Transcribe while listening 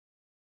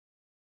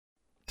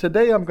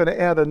Today I'm going to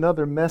add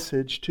another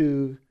message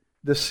to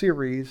the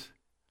series,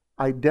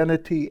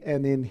 Identity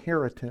and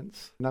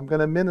Inheritance. And I'm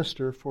going to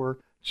minister for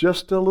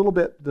just a little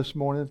bit this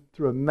morning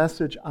through a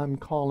message I'm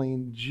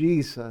calling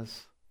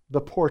Jesus,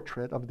 the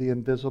Portrait of the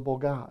Invisible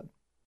God.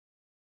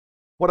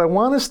 What I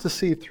want us to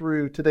see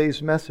through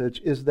today's message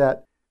is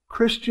that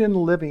Christian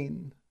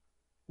living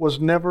was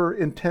never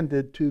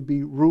intended to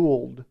be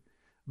ruled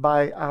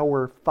by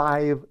our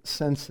five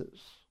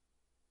senses.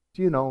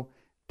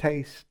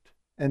 Taste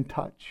and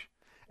touch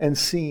and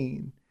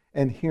seeing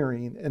and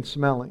hearing and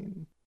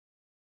smelling.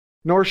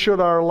 Nor should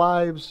our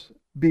lives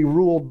be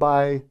ruled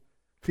by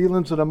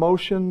feelings and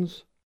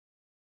emotions.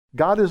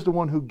 God is the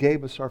one who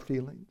gave us our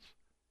feelings.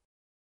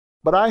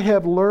 But I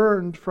have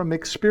learned from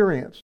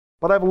experience,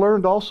 but I've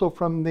learned also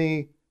from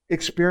the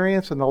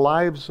experience and the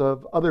lives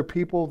of other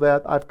people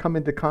that I've come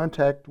into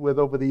contact with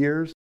over the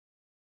years.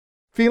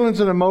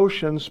 Feelings and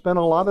emotions spend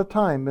a lot of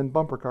time in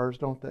bumper cars,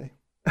 don't they?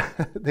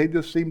 They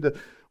just seem to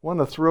want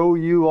to throw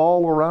you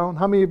all around.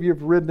 How many of you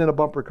have ridden in a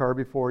bumper car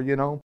before,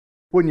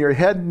 When you're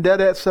heading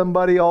dead at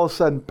somebody, all of a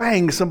sudden,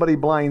 bang, somebody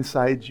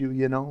blindsides you,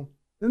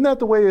 Isn't that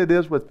the way it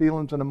is with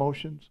feelings and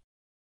emotions?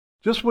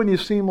 Just when you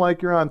seem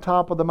like you're on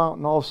top of the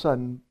mountain, all of a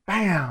sudden,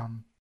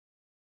 bam!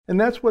 And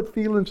that's what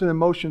feelings and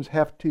emotions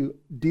have to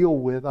deal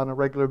with on a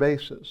regular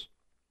basis.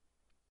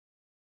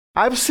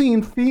 I've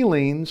seen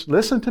feelings,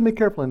 listen to me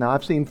carefully now,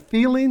 I've seen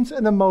feelings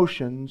and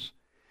emotions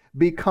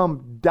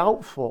become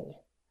doubtful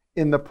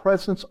in the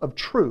presence of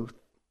truth.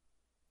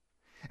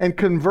 And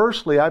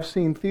conversely, I've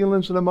seen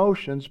feelings and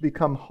emotions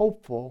become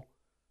hopeful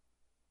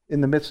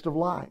in the midst of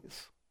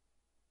lies.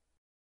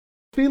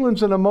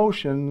 Feelings and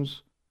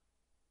emotions,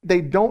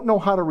 they don't know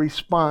how to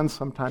respond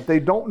sometimes. They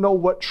don't know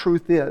what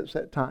truth is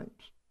at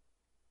times.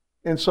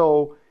 And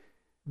so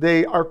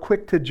they are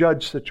quick to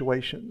judge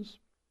situations.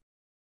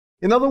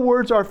 In other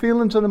words, our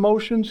feelings and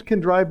emotions can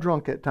drive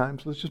drunk at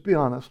times. Let's just be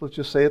honest. Let's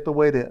just say it the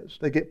way it is.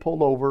 They get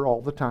pulled over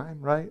all the time,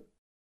 right?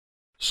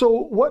 So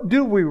what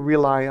do we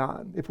rely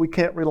on if we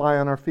can't rely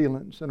on our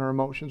feelings and our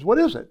emotions? What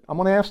is it? I'm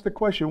going to ask the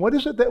question, what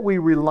is it that we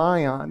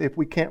rely on if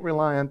we can't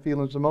rely on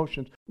feelings and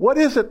emotions? What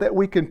is it that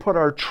we can put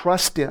our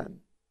trust in?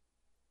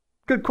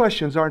 Good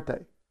questions, aren't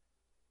they?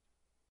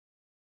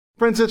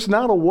 Friends, it's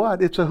not a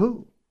what, it's a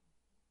who.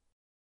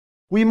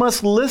 We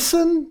must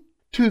listen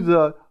to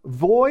the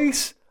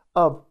voice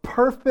of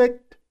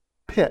perfect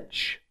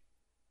pitch.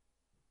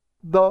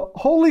 The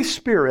Holy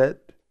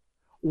Spirit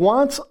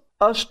wants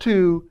us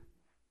to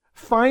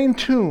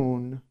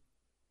fine-tune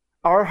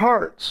our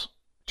hearts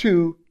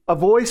to a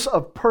voice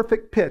of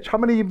perfect pitch. How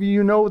many of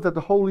you know that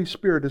the Holy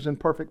Spirit is in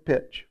perfect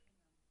pitch?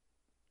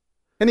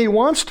 And He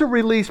wants to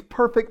release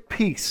perfect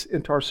peace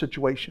into our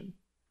situation.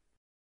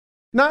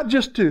 Not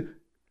just to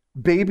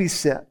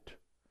babysit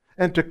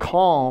and to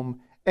calm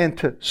and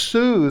to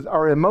soothe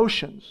our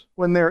emotions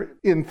when they're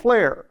in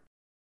flare,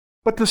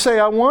 but to say,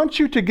 I want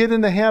you to get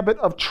in the habit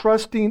of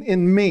trusting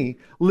in me,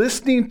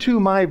 listening to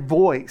my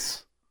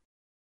voice.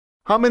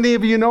 How many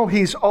of you know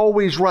He's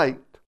always right?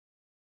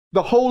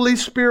 The Holy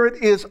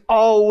Spirit is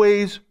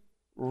always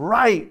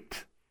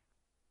right.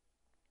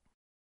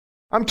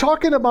 I'm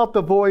talking about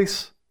the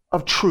voice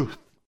of truth.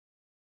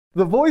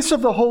 The voice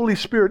of the Holy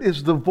Spirit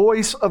is the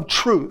voice of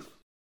truth.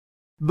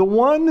 The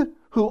one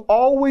who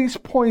always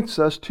points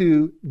us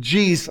to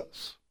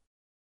Jesus.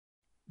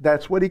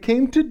 That's what He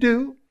came to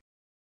do.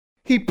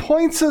 He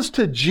points us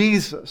to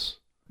Jesus,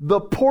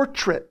 the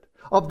portrait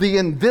of the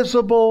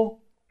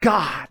invisible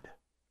God.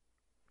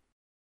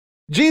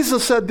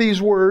 Jesus said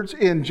these words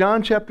in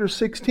John chapter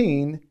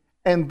 16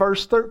 and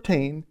verse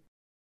 13.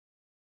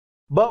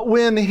 But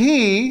when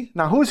He,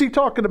 now who's He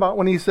talking about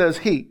when He says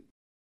He?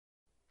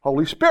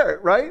 Holy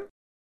Spirit, right?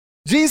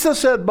 Jesus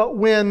said, but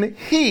when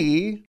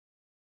He,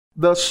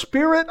 the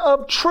Spirit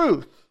of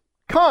truth,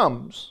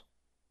 comes.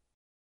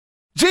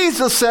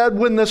 Jesus said,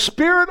 when the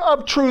Spirit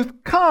of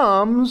truth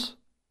comes,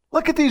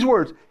 look at these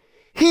words,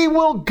 He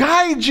will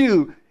guide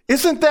you.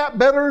 Isn't that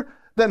better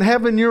than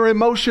having your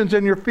emotions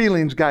and your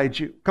feelings guide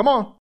you? Come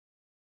on.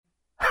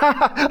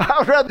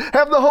 I'd rather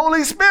have the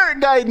Holy Spirit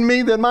guiding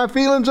me than my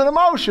feelings and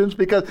emotions,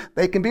 because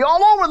they can be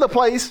all over the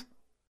place.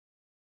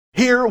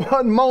 Here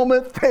one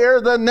moment, there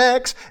the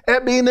next,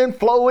 ebbing and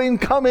flowing,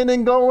 coming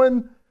and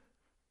going.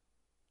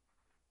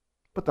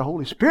 But the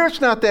Holy Spirit's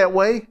not that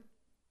way.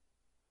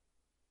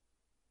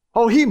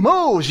 Oh, He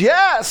moves,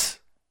 yes,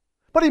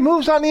 but He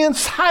moves on the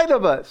inside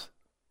of us.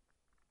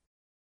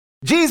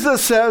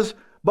 Jesus says,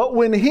 but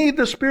when He,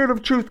 the Spirit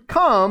of truth,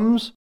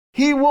 comes,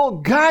 He will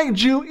guide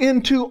you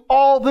into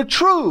all the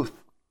truth.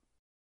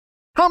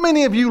 How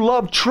many of you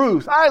love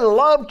truth? I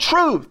love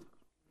truth.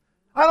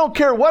 I don't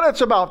care what it's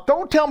about.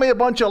 Don't tell me a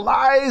bunch of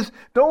lies.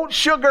 Don't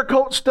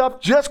sugarcoat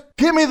stuff. Just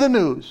give me the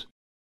news.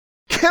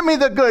 Give me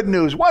the good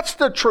news. What's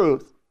the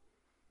truth?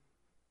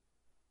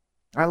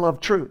 I love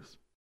truth.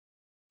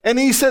 And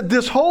He said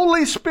this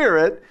Holy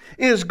Spirit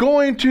is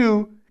going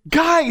to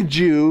guide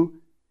you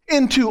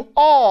into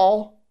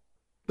all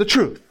the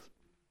truth.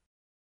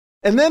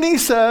 And then He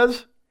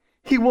says,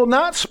 He will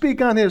not speak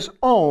on His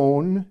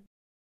own.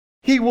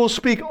 He will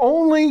speak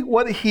only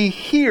what He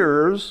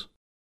hears,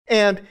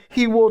 and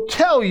he will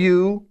tell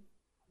you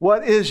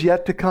what is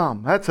yet to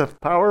come. That's a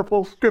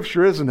powerful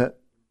scripture, isn't it?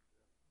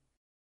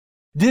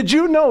 Did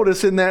you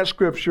notice in that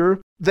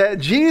scripture that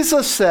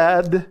Jesus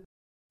said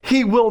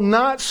he will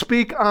not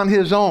speak on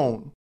his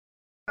own?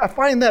 I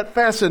find that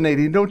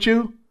fascinating, don't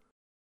you?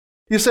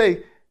 You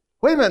say,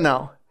 wait a minute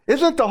now,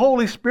 isn't the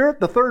Holy Spirit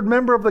the third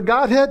member of the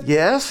Godhead?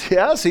 Yes,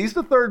 he's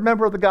the third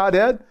member of the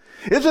Godhead.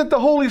 Isn't the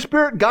Holy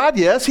Spirit God?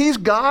 Yes, he's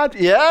God.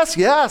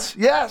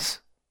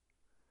 Yes.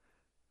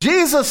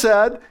 Jesus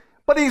said,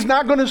 but he's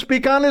not going to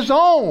speak on his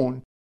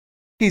own.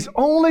 He's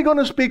only going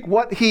to speak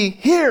what he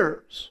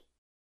hears.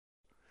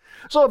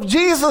 So if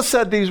Jesus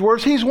said these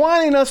words, he's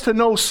wanting us to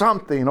know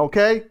something,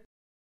 okay?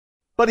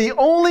 But he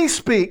only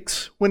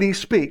speaks when he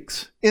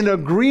speaks in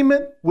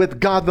agreement with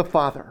God the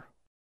Father.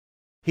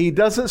 He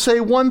doesn't say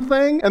one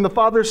thing and the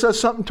Father says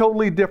something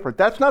totally different.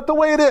 That's not the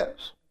way it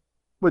is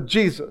with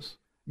Jesus,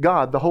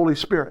 God, the Holy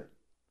Spirit.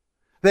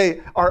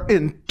 They are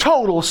in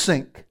total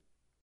sync.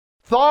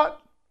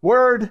 Thought,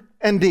 word,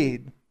 and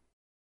deed.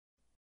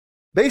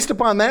 Based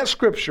upon that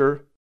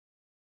scripture,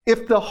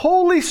 if the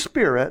Holy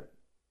Spirit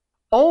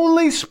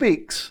only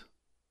speaks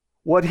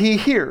what he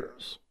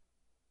hears,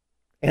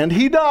 and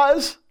he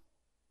does,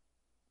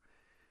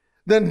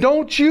 then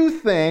don't you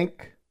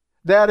think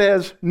that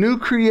as new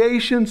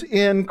creations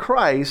in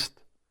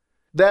Christ,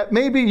 that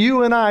maybe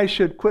you and I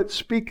should quit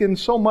speaking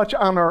so much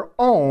on our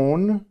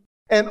own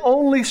and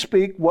only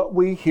speak what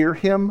we hear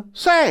him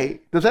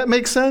say? Does that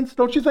make sense?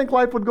 Don't you think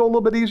life would go a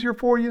little bit easier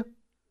for you?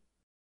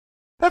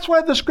 That's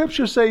why the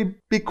scriptures say,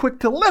 be quick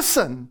to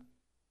listen,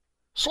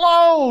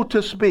 slow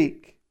to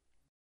speak.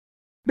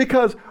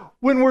 Because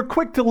when we're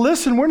quick to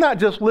listen, we're not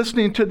just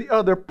listening to the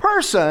other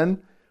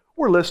person,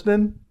 we're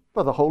listening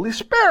for the Holy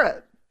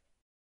Spirit.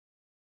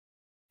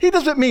 He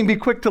doesn't mean be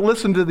quick to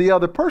listen to the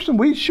other person.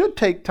 We should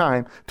take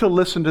time to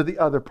listen to the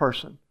other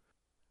person.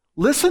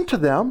 Listen to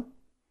them,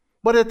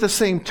 but at the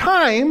same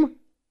time,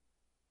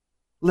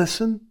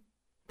 listen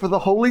for the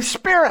Holy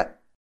Spirit.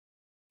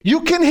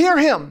 You can hear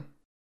him.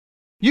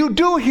 You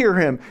do hear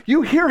him.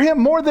 You hear him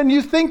more than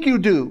you think you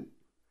do.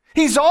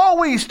 He's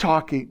always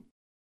talking.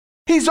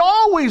 He's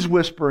always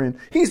whispering.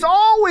 He's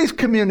always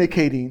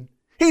communicating.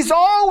 He's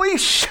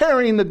always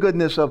sharing the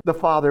goodness of the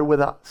Father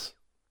with us.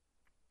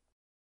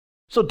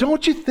 So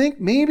don't you think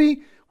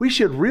maybe we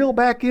should reel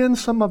back in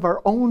some of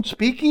our own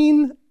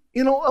speaking,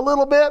 a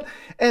little bit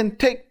and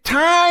take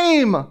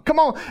time? Come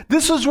on,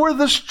 this is where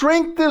the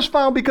strength is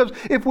found, because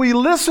if we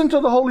listen to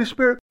the Holy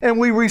Spirit and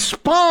we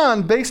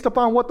respond based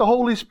upon what the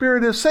Holy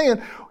Spirit is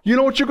saying, you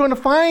know what you're going to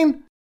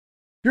find?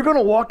 You're going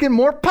to walk in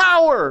more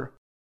power.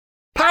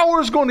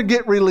 Power is going to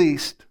get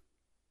released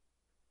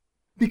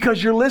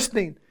because you're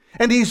listening.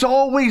 And he's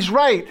always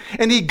right.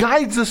 And he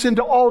guides us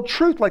into all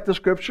truth like the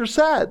scripture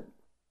said.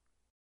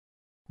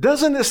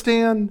 Doesn't it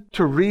stand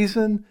to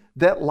reason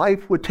that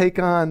life would take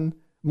on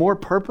more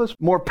purpose,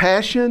 more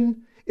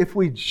passion, if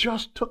we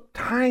just took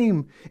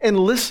time and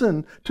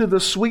listened to the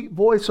sweet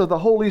voice of the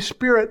Holy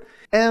Spirit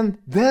and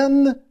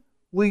then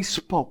we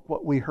spoke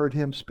what we heard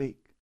him speak?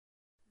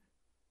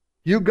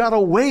 You got to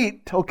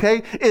wait,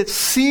 okay? It's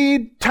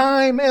seed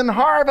time and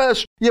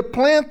harvest. You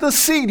plant the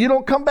seed. You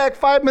don't come back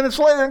 5 minutes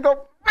later and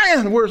go,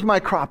 man, where's my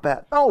crop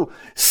at? No,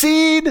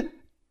 seed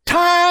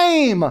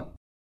time.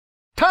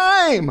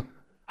 Time.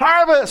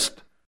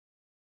 Harvest.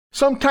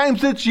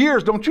 Sometimes it's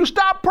years. Don't you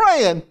stop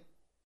praying.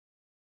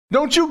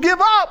 Don't you give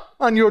up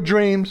on your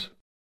dreams.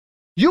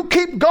 You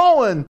keep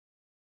going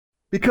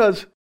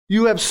because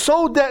you have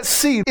sowed that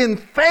seed in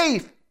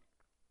faith.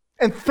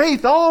 And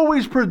faith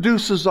always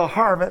produces a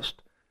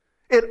harvest.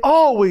 It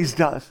always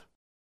does.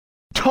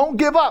 Don't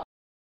give up.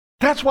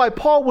 That's why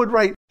Paul would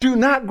write, do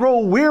not grow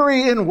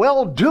weary in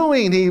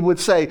well-doing, he would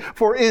say,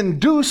 for in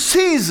due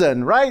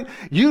season, right,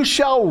 you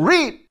shall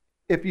reap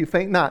if you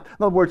faint not.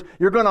 In other words,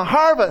 you're going to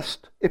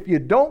harvest if you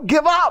don't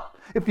give up,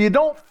 if you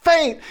don't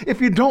faint, if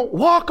you don't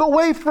walk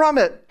away from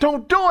it.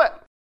 Don't do it.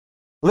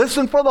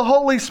 Listen for the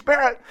Holy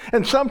Spirit.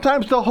 And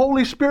sometimes the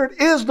Holy Spirit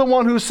is the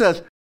one who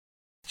says,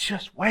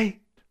 just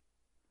wait.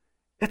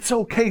 It's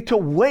okay to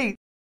wait.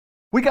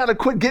 We got to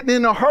quit getting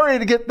in a hurry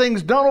to get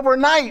things done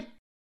overnight.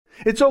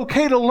 It's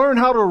okay to learn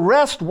how to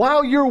rest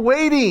while you're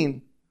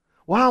waiting.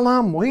 While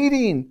I'm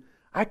waiting,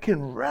 I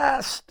can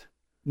rest,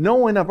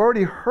 knowing I've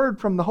already heard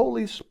from the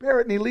Holy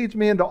Spirit and he leads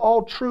me into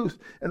all truth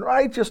and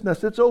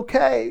righteousness. It's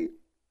okay.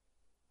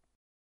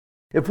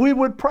 If we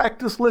would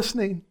practice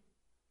listening,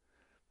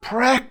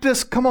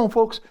 come on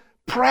folks,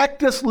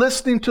 practice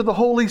listening to the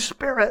Holy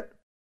Spirit,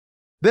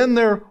 then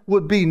there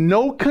would be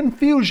no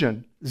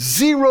confusion,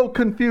 zero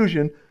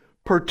confusion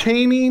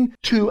pertaining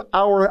to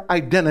our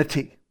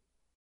identity.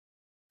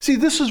 See,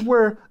 this is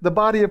where the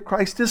body of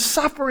Christ is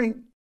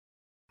suffering.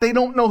 They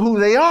don't know who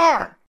they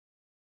are.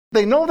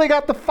 They know they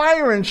got the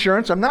fire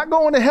insurance. I'm not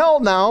going to hell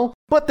now,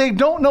 but they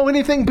don't know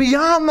anything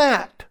beyond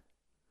that.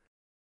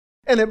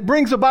 And it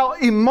brings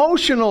about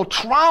emotional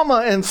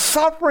trauma and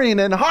suffering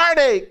and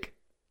heartache,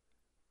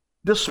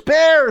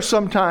 despair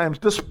sometimes,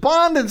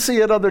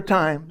 despondency at other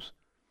times.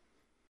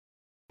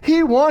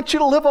 He wants you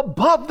to live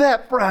above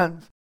that,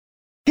 friends.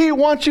 He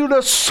wants you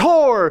to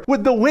soar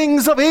with the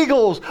wings of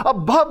eagles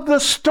above the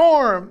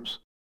storms.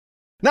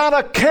 Not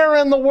a care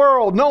in the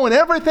world, knowing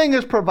everything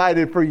is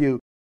provided for you.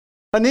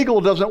 An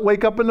eagle doesn't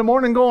wake up in the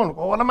morning going,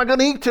 well, what am I going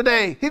to eat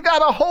today? He's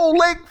got a whole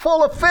lake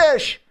full of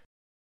fish.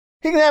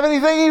 He can have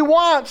anything he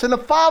wants, and the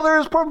Father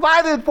has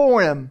provided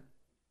for him.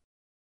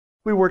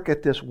 We work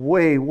at this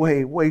way,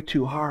 way, way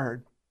too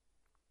hard.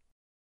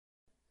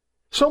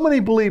 So many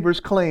believers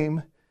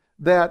claim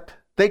that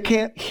they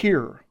can't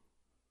hear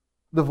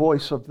the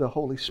voice of the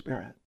Holy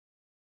Spirit.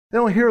 They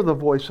don't hear the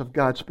voice of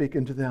God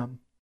speaking to them.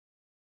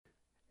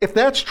 If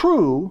that's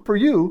true for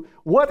you,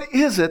 what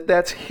is it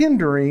that's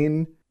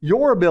hindering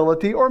your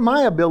ability or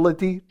my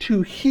ability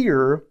to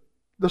hear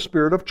the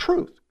Spirit of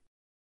truth?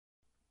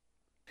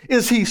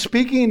 Is he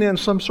speaking in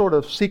some sort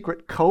of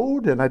secret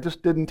code and I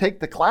just didn't take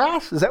the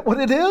class? Is that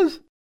what it is?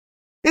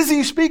 Is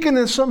he speaking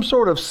in some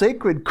sort of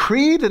sacred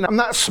creed and I'm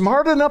not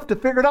smart enough to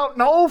figure it out?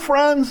 No,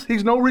 friends.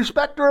 He's no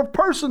respecter of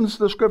persons,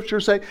 the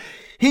scriptures say.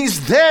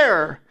 He's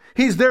there.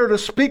 He's there to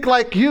speak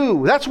like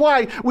you. That's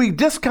why we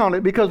discount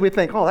it, because we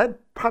think, oh, that's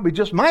probably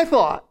just my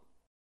thought.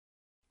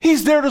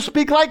 He's there to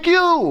speak like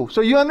you, so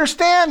you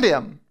understand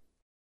him.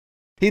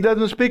 He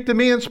doesn't speak to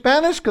me in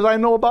Spanish because I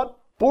know about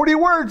 40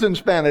 words in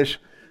Spanish.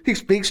 He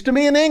speaks to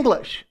me in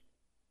English.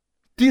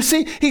 Do you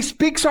see? He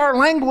speaks our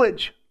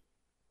language.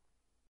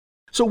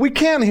 So we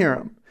can hear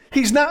him.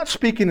 He's not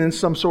speaking in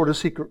some sort of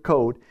secret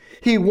code.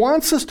 He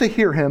wants us to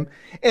hear him,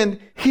 and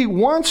he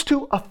wants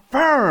to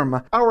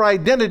affirm our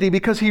identity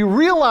because he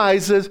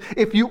realizes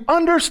if you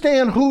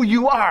understand who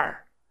you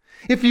are,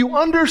 if you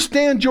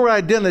understand your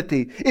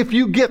identity, if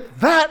you get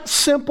that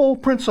simple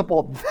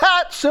principle,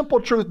 that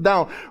simple truth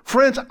down,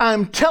 friends,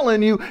 I'm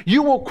telling you,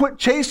 you will quit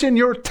chasing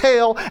your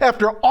tail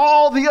after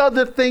all the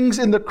other things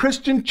in the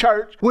Christian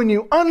church when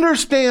you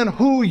understand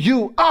who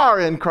you are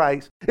in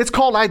Christ. It's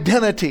called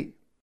identity.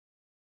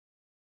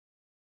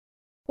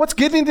 What's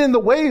getting in the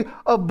way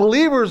of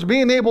believers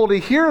being able to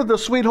hear the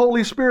sweet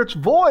Holy Spirit's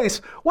voice?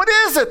 What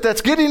is it that's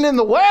getting in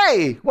the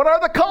way? What are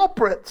the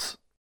culprits?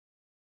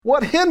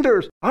 What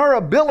hinders our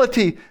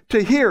ability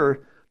to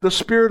hear the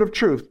Spirit of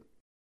truth?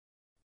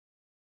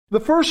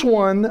 The first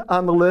one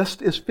on the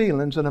list is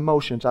feelings and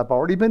emotions. I've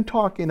already been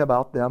talking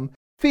about them,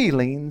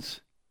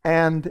 feelings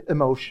and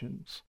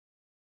emotions.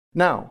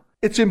 Now,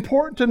 it's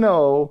important to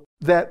know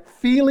that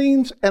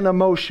feelings and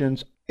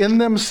emotions in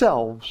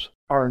themselves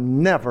are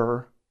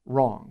never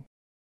wrong.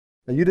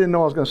 Now, you didn't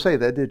know I was going to say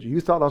that, did you?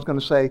 You thought I was going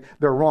to say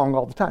they're wrong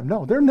all the time.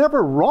 No, they're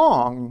never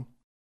wrong.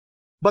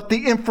 But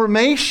the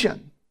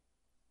information,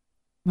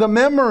 the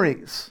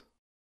memories,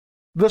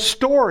 the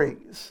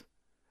stories,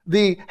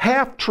 the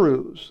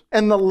half-truths,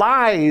 and the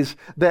lies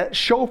that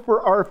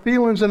chauffeur our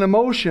feelings and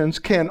emotions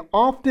can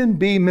often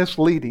be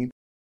misleading.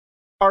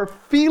 Our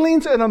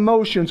feelings and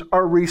emotions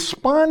are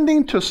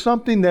responding to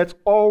something that's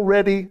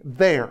already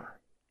there.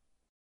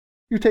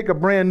 You take a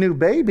brand new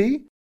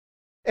baby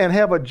and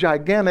have a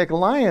gigantic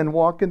lion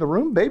walk in the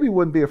room, baby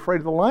wouldn't be afraid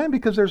of the lion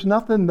because there's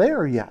nothing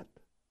there yet.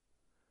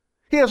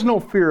 He has no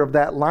fear of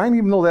that lion,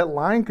 even though that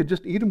lion could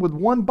just eat him with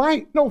one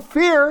bite. No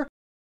fear.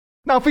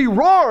 Now, if he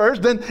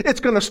roars, then it's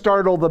going to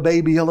startle the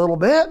baby a little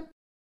bit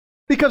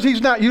because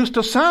he's not used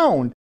to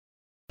sound.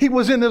 He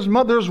was in his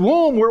mother's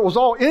womb where it was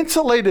all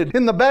insulated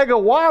in the bag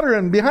of water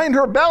and behind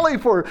her belly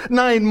for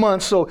 9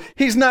 months. So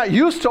he's not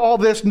used to all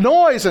this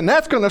noise, and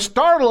that's going to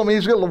startle him.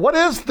 He's going to, what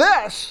is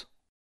this?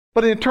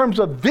 But in terms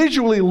of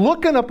visually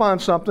looking upon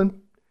something,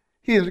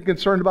 he isn't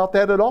concerned about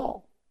that at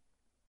all.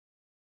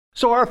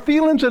 So our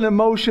feelings and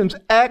emotions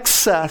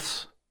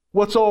access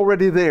what's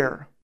already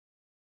there.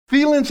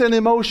 Feelings and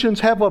emotions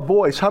have a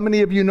voice. How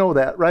many of you know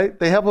that, right?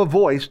 They have a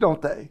voice,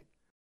 don't they?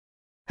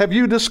 Have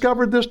you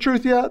discovered this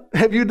truth yet?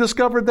 Have you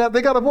discovered that?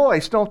 They got a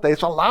voice, don't they?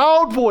 It's a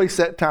loud voice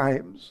at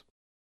times.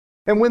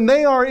 And when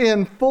they are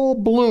in full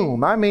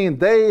bloom, I mean,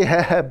 they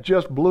have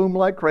just bloomed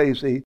like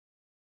crazy,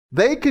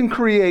 they can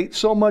create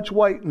so much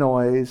white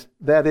noise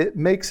that it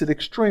makes it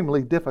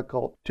extremely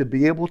difficult to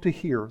be able to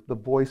hear the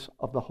voice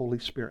of the Holy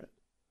Spirit.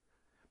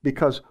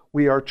 Because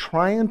we are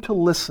trying to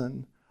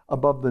listen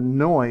above the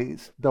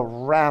noise, the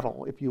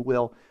rattle, if you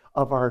will,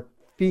 of our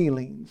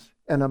feelings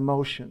and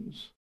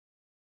emotions.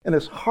 And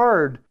it's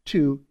hard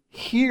to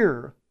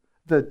hear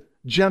the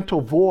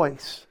gentle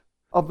voice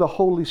of the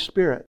Holy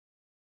Spirit,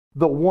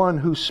 the one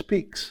who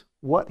speaks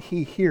what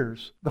he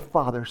hears the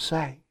Father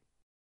say.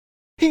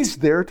 He's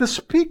there to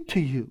speak to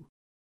you.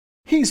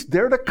 He's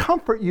there to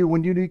comfort you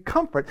when you need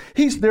comfort.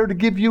 He's there to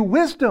give you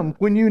wisdom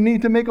when you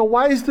need to make a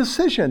wise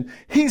decision.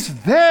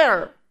 He's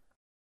there.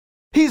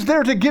 He's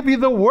there to give you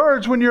the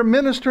words when you're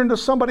ministering to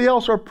somebody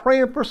else or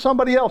praying for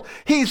somebody else.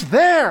 He's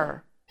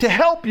there to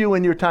help you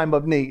in your time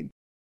of need.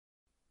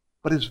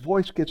 But his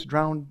voice gets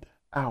drowned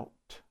out,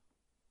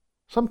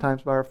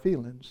 sometimes by our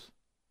feelings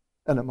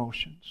and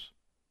emotions.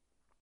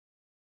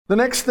 The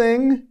next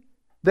thing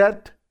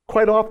that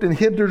quite often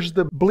hinders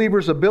the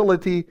believer's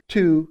ability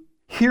to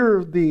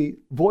hear the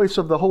voice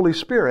of the Holy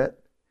Spirit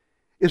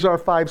is our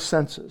 5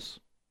 senses.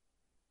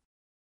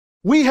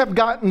 We have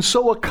gotten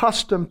so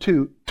accustomed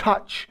to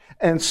touch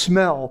and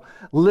smell,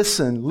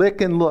 listen,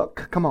 lick and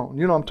look. Come on,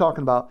 you know what I'm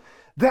talking about.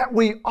 That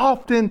we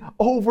often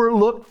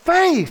overlook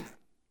faith.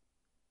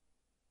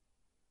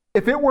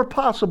 If it were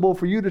possible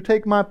for you to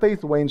take my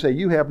faith away and say,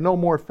 you have no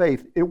more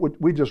faith,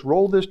 we just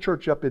roll this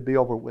church up, it'd be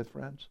over with,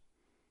 friends.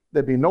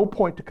 There'd be no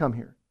point to come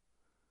here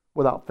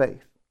without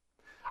faith.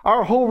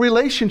 Our whole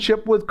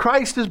relationship with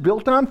Christ is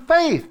built on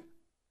faith.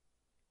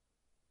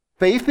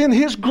 Faith in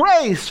His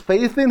grace,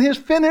 faith in His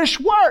finished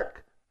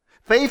work,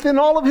 faith in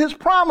all of His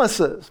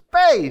promises,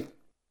 faith.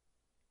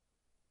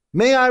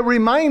 May I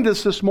remind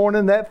us this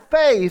morning that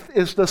faith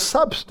is the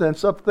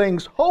substance of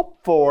things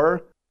hoped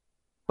for,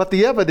 but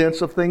the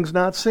evidence of things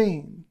not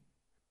seen.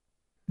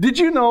 Did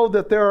you know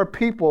that there are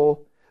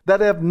people that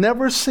have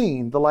never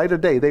seen the light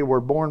of day? They were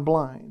born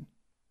blind.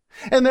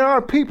 And there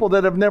are people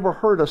that have never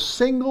heard a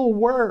single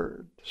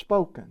word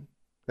spoken.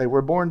 They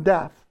were born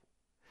deaf.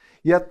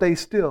 Yet they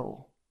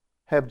still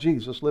have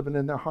Jesus living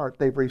in their heart.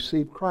 They've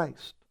received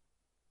Christ.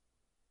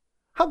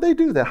 How'd they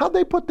do that? How'd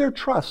they put their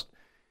trust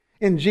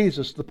in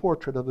Jesus, the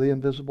portrait of the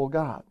invisible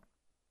God?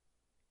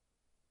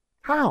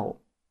 How?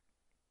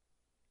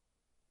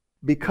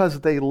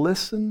 Because they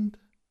listened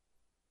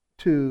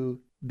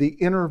to the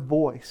inner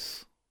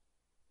voice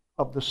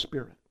of the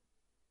Spirit.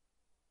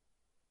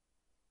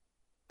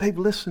 They've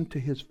listened to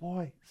His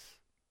voice,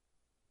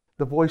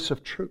 the voice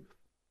of truth.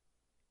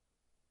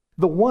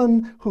 The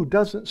one who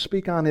doesn't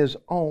speak on his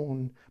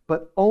own,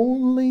 but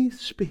only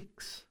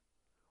speaks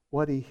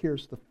what he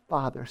hears the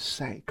Father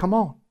say. Come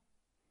on.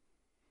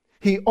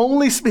 He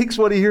only speaks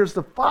what he hears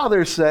the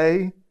Father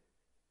say,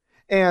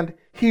 and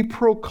He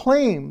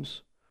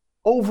proclaims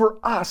over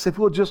us, if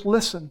we'll just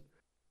listen,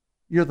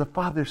 you're the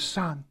Father's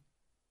son.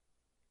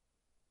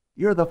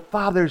 You're the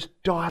Father's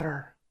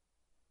daughter.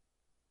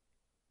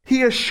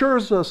 He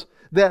assures us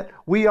that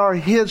we are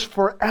His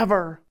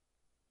forever.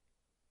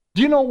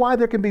 Do you know why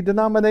there can be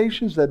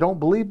denominations that don't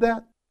believe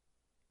that?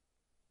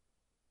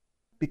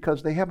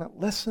 Because they haven't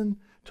listened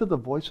to the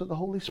voice of the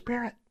Holy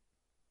Spirit.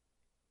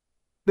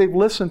 They've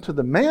listened to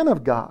the man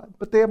of God,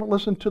 but they haven't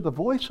listened to the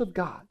voice of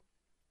God.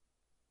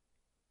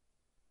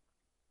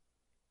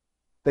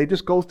 They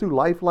just go through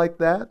life like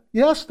that.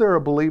 Yes, they're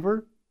a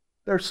believer.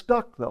 They're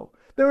stuck, though.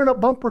 They're in a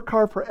bumper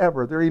car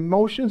forever. Their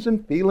emotions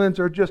and feelings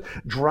are just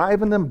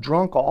driving them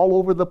drunk all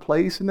over the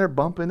place, and they're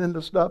bumping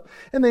into stuff,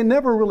 and they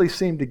never really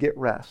seem to get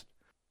rest.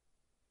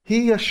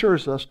 He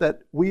assures us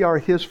that we are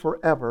His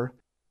forever,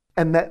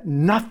 and that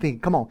nothing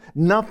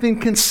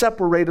can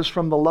separate us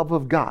from the love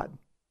of God.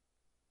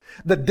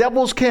 The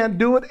devils can't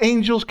do it.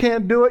 Angels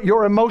can't do it.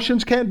 Your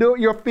emotions can't do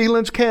it. Your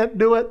feelings can't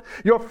do it.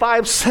 Your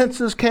five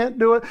senses can't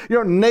do it.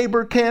 Your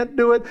neighbor can't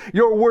do it.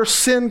 Your worst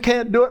sin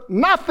can't do it.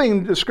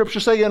 Nothing, the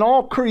Scriptures say, in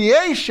all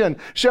creation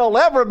shall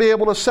ever be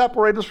able to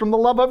separate us from the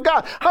love of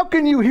God. How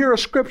can you hear a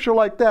Scripture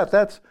like that?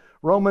 That's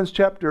Romans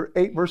chapter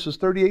 8, verses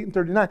 38 and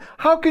 39.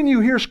 How can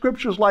you hear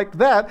Scriptures like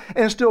that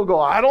and still go,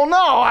 I don't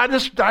know, I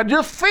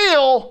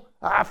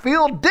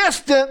feel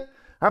distant.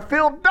 I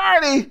feel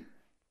dirty.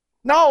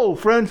 No,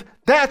 friends,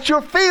 that's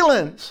your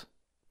feelings.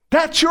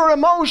 That's your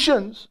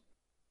emotions.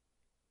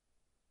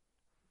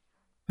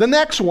 The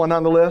next one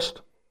on the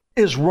list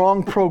is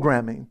wrong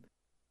programming.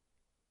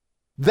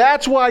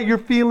 That's why your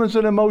feelings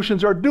and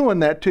emotions are doing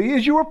that to you,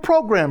 is you were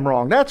programmed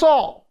wrong. That's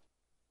all.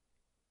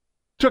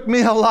 Took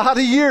me a lot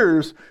of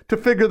years to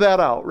figure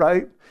that out,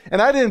 right?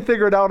 And I didn't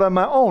figure it out on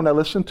my own. I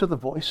listened to the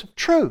voice of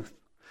truth.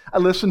 I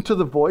listened to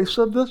the voice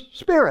of the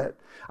Spirit.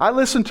 I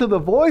listen to the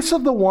voice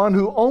of the one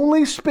who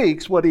only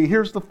speaks what he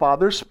hears the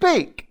Father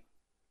speak.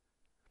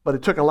 But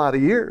it took a lot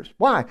of years.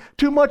 Why?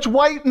 Too much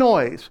white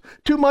noise,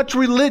 too much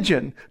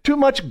religion, too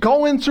much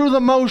going through the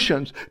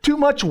motions, too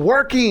much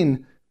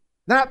working,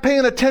 not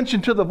paying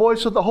attention to the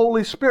voice of the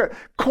Holy Spirit.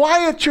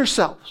 Quiet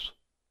yourselves.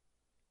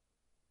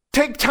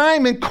 Take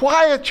time and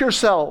quiet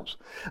yourselves.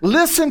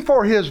 Listen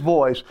for His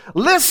voice.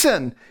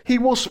 Listen, He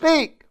will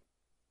speak.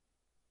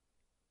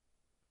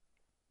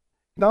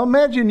 Now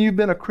imagine you've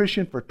been a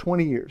Christian for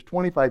 20 years,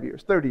 25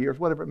 years, 30 years,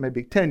 whatever it may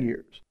be, 10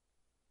 years.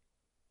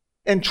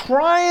 And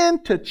trying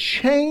to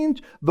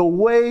change the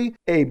way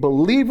a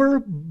believer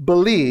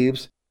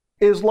believes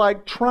is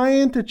like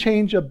trying to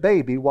change a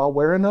baby while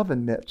wearing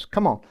oven mitts.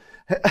 Come on.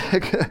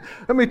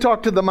 Let me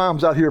talk to the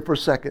moms out here for a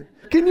second.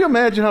 Can you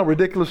imagine how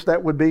ridiculous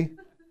that would be?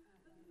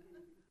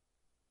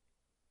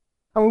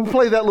 I mean, we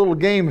play that little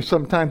game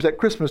sometimes at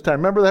Christmas time.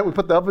 Remember that? We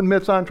put the oven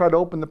mitts on, try to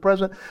open the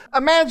present.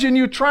 Imagine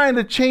you trying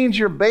to change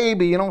your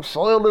baby,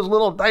 soil his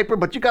little diaper,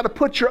 but you got to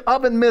put your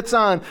oven mitts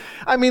on.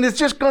 I mean, it's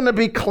just going to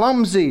be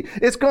clumsy.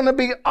 It's going to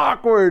be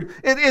awkward.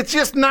 It's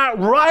just not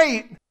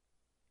right.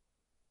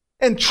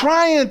 And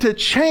trying to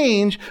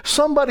change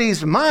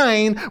somebody's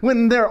mind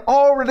when they're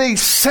already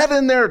set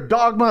in their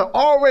dogma,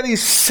 already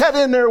set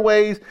in their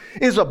ways,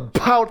 is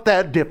about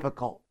that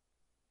difficult.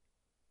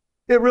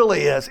 It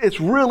really is. It's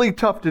really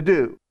tough to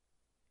do.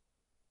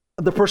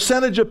 The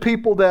percentage of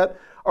people that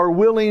are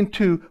willing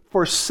to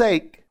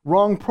forsake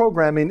wrong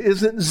programming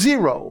isn't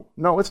zero.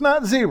 No, it's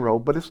not zero,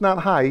 but it's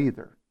not high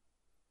either.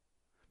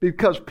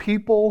 Because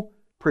people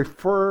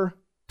prefer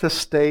to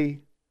stay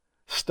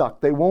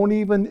stuck. They won't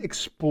even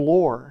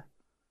explore.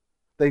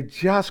 They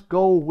just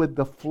go with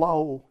the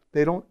flow.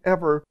 They don't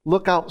ever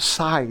look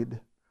outside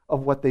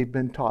of what they've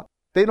been taught.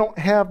 They don't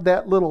have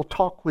that little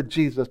talk with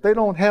Jesus. They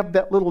don't have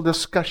that little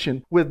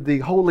discussion with the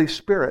Holy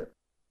Spirit.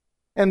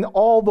 And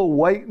all the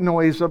white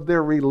noise of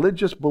their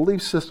religious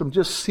belief system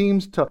just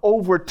seems to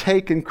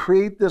overtake and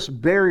create this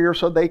barrier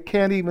so they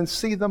can't even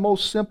see the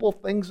most simple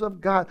things of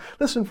God.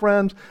 Listen,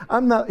 friends,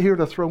 I'm not here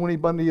to throw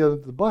anybody under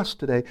the bus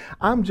today.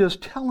 I'm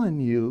just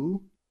telling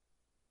you,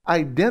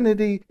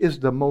 identity is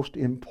the most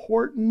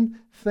important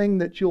thing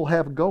that you'll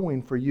have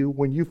going for you.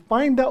 When you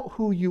find out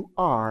who you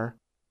are,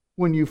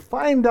 when you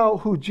find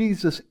out who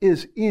Jesus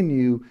is in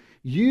you,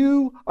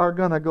 you are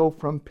going to go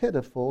from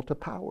pitiful to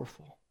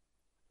powerful.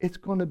 It's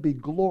going to be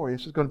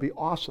glorious. It's going to be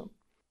awesome.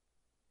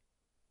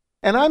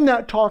 And I'm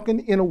not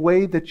talking in a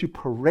way that you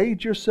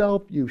parade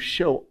yourself, you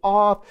show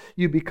off,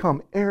 you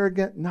become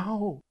arrogant.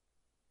 No.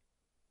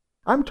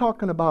 I'm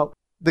talking about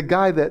the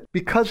guy that,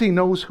 because he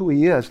knows who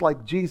he is,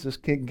 like Jesus,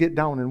 can get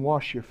down and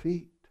wash your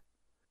feet.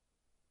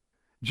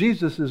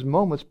 Jesus'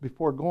 moments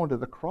before going to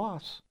the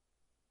cross,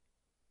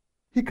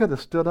 he could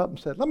have stood up and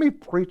said, let me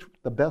preach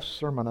the best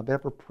sermon I've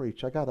ever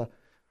preached. I got a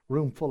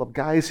room full of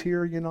guys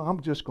here,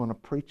 I'm just going to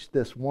preach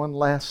this one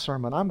last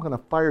sermon. I'm going to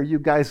fire you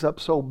guys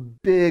up so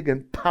big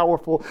and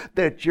powerful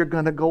that you're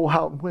going to go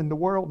out and win the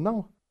world.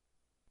 No.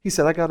 He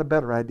said, I got a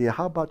better idea.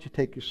 How about you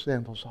take your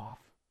sandals off?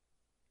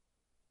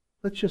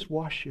 Let's just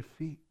wash your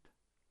feet.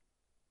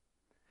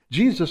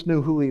 Jesus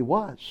knew who he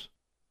was.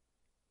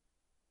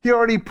 He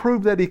already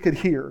proved that he could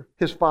hear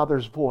his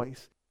Father's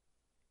voice.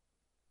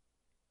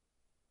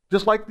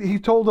 Just like he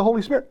told the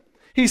Holy Spirit.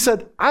 He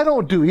said, I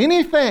don't do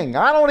anything.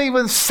 I don't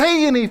even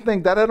say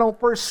anything that I don't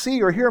first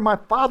see or hear my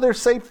Father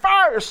say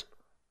first.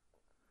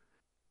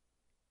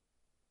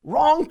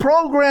 Wrong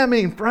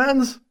programming,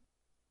 friends.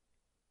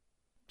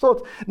 So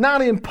it's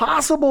not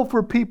impossible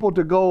for people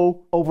to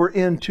go over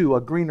into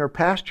a greener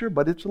pasture,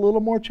 but it's a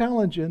little more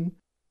challenging.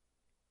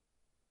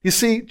 You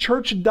see,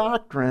 church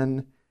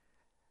doctrine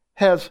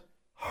has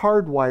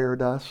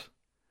hardwired us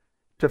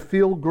to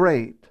feel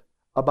great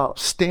about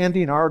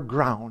standing our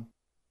ground.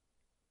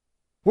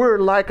 We're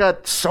like a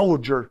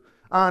soldier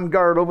on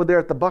guard over there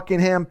at the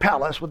Buckingham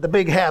Palace with the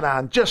big hat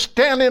on, just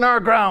standing our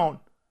ground.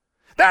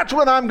 That's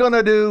what I'm going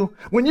to do.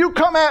 When you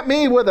come at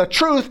me with a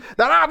truth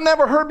that I've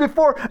never heard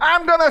before,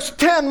 I'm going to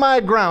stand my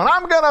ground.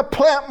 I'm going to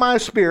plant my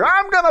spear.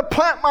 I'm going to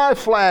plant my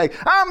flag.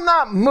 I'm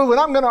not moving.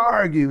 I'm going to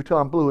argue till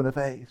I'm blue in the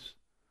face.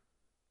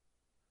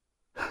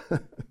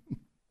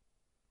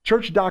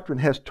 Church doctrine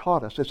has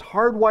taught us, it's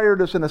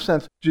hardwired us in a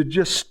sense to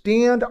just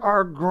stand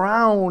our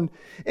ground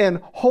and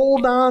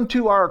hold on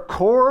to our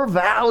core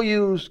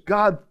values.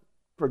 God,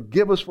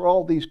 forgive us for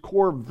all these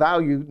core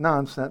value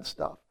nonsense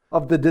stuff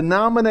of the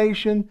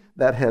denomination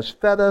that has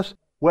fed us,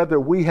 whether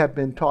we have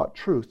been taught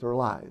truth or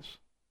lies.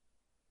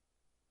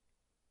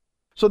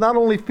 So not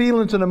only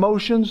feelings and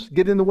emotions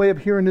get in the way of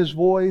hearing his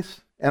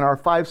voice and our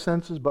five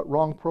senses, but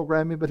wrong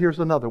programming. But here's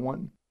another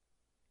one.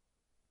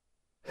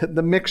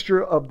 The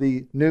mixture of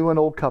the new and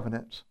old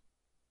covenants.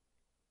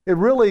 It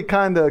really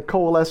kind of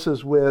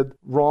coalesces with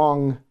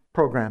wrong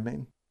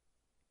programming,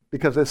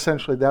 because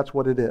essentially that's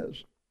what it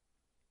is.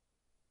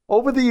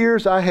 Over the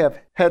years, I have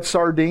had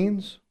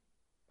sardines.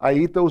 I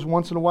eat those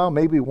once in a while,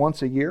 maybe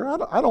once a year.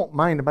 I don't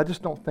mind them. I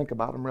just don't think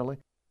about them really.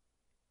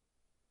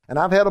 And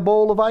I've had a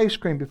bowl of ice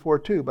cream before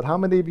too, but how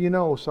many of you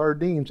know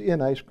sardines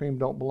in ice cream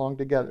don't belong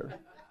together?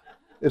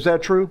 Is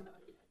that true?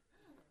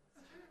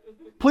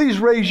 Please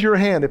raise your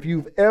hand if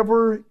you've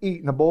ever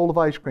eaten a bowl of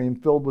ice cream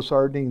filled with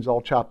sardines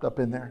all chopped up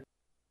in there.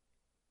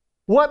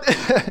 What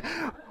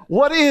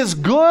is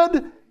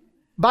good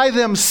by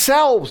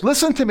themselves,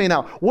 listen to me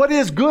now, what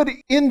is good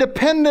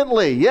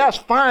independently, yes,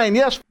 fine,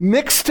 yes,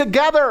 mixed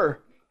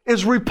together,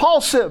 is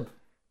repulsive.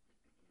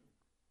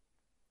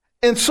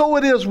 And so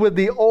it is with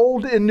the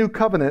old and new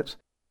covenants.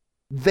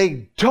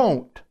 They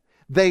don't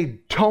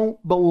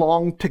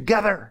belong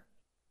together.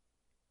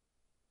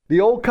 The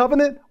old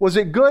covenant, was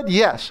it good?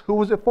 Yes. Who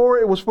was it for?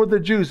 It was for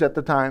the Jews at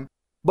the time.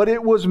 But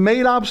it was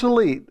made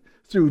obsolete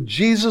through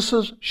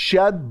Jesus'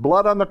 shed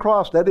blood on the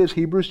cross. That is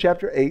Hebrews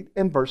chapter 8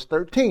 and verse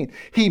 13.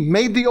 He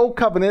made the old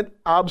covenant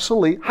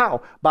obsolete.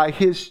 How? By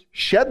his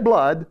shed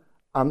blood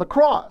on the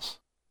cross.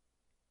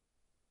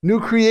 New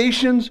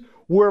creations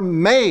were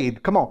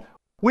made. Come on.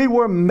 We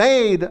were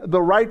made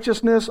the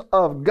righteousness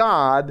of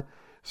God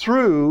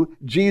through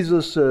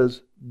Jesus'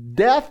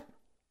 death,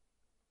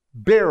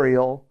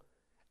 burial,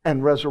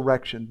 and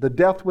resurrection. The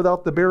death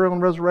without the burial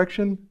and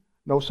resurrection,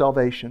 no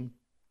salvation.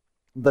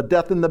 The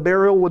death and the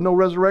burial with no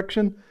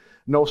resurrection,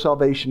 no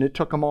salvation. It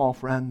took them all,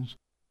 friends.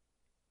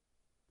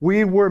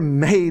 We were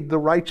made the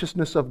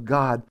righteousness of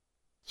God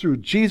through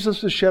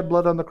Jesus' shed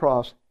blood on the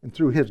cross and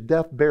through his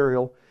death,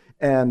 burial,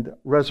 and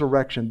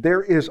resurrection.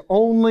 There is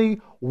only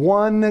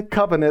one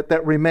covenant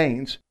that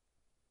remains.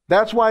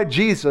 That's why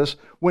Jesus,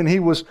 when he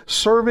was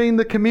serving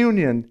the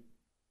communion,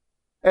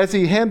 as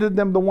he handed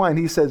them the wine,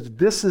 he says,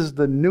 "This is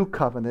the new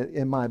covenant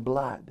in my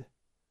blood."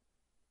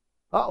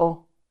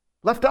 Uh-oh.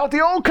 Left out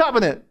the old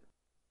covenant.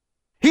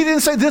 He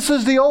didn't say, this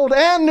is the old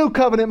and new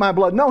covenant in my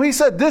blood. No, he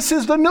said, this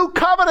is the new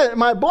covenant in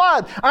my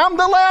blood. I'm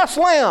the last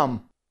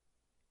lamb.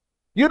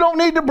 You don't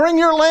need to bring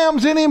your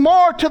lambs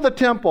anymore to the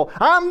temple.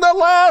 I'm the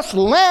last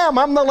lamb.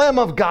 I'm the Lamb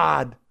of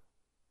God.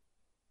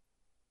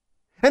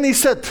 And he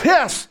said,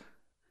 this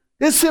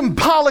is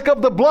symbolic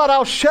of the blood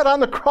I'll shed on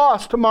the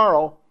cross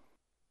tomorrow.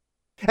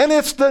 And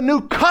it's the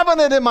new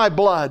covenant in my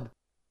blood.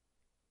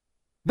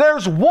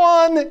 There's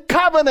one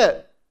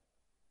covenant.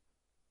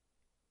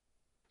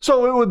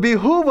 So it would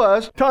behoove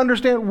us to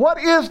understand what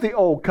is the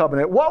old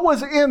covenant, what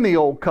was in the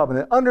old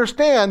covenant.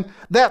 Understand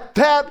that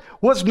that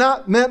was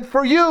not meant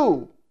for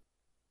you.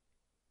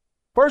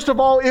 First of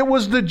all, it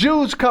was the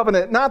Jews'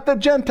 covenant, not the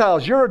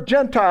Gentiles. You're a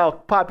Gentile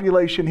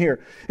population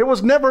here. It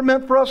was never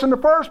meant for us in the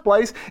first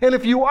place. And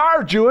if you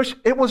are Jewish,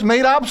 it was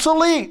made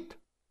obsolete.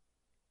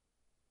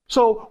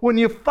 So when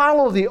you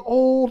follow the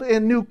old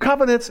and new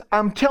covenants,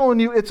 I'm telling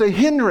you, it's a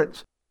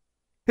hindrance.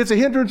 It's a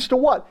hindrance to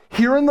what?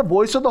 Hearing the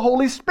voice of the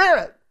Holy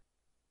Spirit.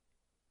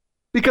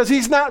 Because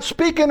he's not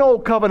speaking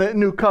old covenant and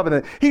new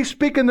covenant. He's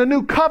speaking the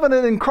new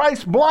covenant in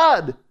Christ's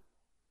blood.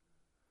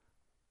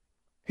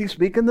 He's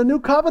speaking the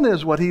new covenant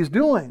is what he's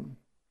doing.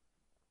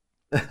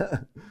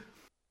 The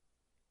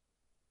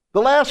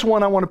last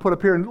one I want to put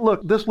up here, and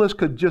look, this list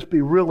could just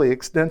be really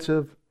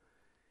extensive.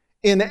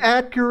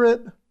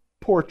 Inaccurate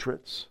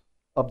portraits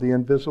of the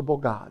invisible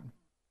God.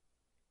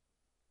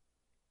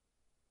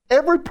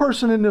 Every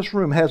person in this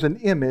room has an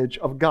image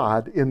of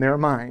God in their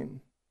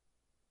mind,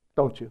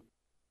 don't you?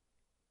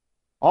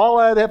 All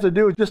I'd have to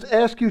do is just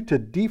ask you to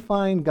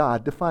define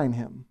God, define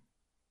him.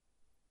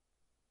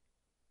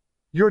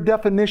 Your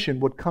definition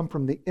would come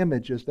from the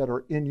images that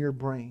are in your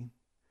brain,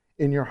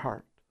 in your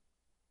heart.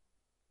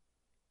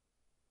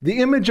 The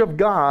image of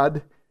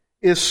God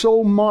is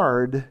so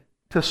marred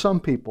to some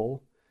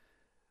people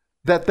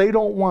that they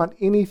don't want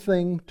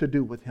anything to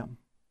do with him.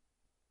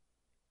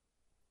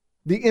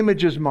 The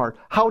image is marred.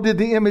 How did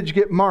the image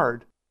get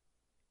marred?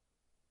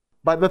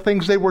 By the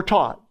things they were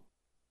taught.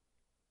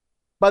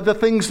 By the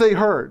things they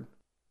heard.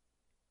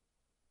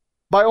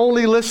 By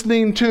only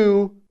listening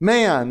to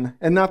man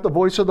and not the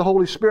voice of the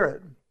Holy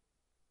Spirit.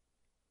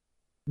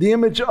 The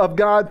image of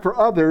God for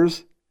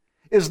others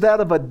is that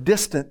of a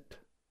distant,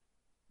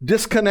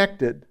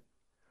 disconnected,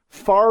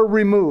 far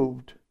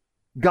removed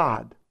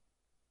God.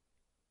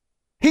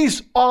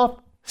 He's off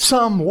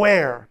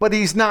somewhere, but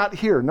he's not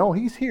here. No,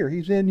 he's here.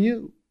 He's in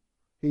you.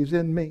 He's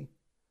in me.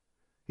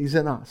 He's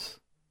in us.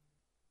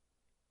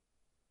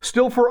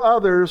 Still for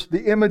others,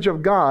 the image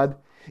of God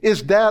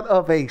is that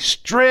of a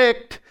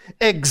strict,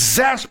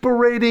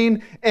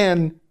 exasperating,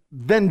 and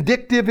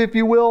vindictive, if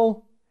you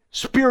will,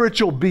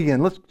 spiritual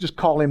being. Let's just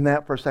call him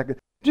that for a second.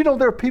 Do you know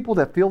there are people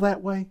that feel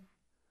that way?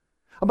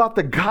 About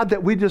the God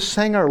that we just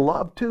sang our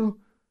love to?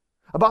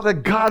 About the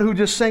God who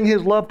just sang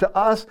his love to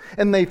us,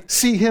 and they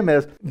see him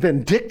as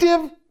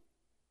vindictive?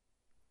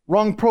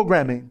 Wrong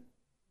programming.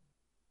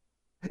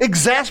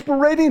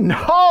 Exasperating?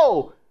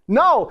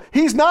 No,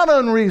 he's not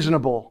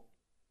unreasonable.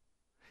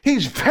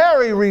 He's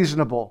very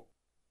reasonable.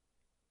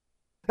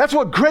 That's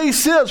what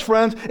grace is,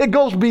 friends. It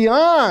goes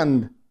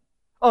beyond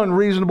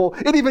unreasonable.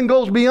 It even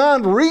goes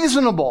beyond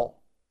reasonable.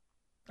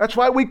 That's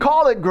why we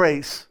call it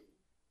grace.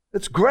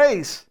 It's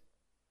grace.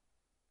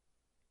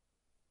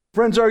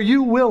 Friends, are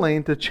you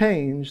willing to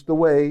change the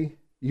way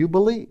you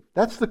believe?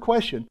 That's the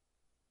question.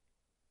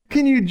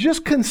 Can you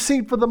just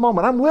concede for the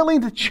moment, I'm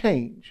willing to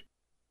change?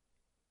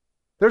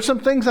 There's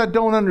some things I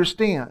don't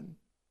understand.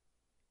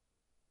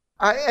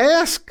 I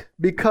ask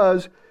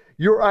because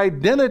your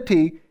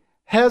identity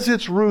has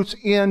its roots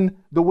in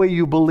the way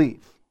you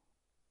believe.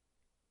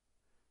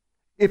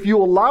 If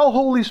you allow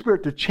Holy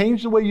Spirit to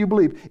change the way you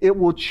believe, it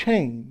will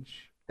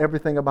change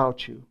everything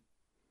about you.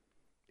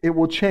 It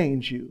will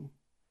change you.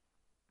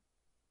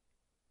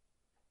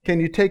 Can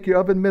you take your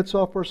oven mitts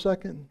off for a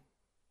second?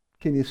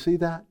 Can you see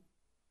that?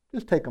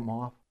 Just take them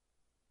off.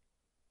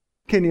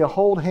 Can you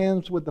hold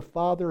hands with the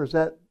Father? Or is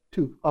that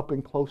too up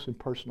and close and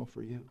personal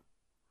for you?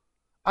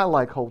 I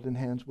like holding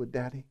hands with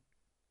Daddy.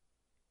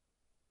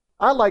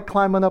 I like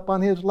climbing up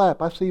on his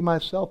lap. I see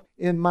myself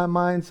in my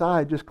mind's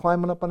eye just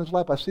climbing up on his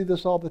lap. I see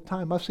this all the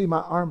time. I see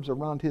my arms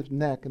around his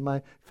neck and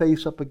my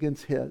face up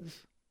against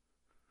his.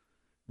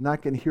 And I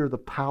can hear the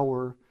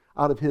power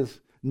out of his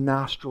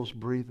nostrils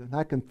breathing.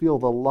 I can feel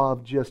the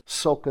love just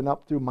soaking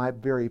up through my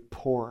very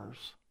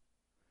pores.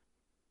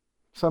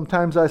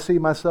 Sometimes I see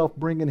myself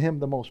bringing him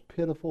the most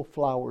pitiful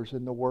flowers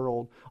in the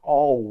world,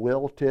 all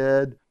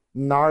wilted,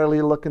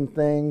 gnarly looking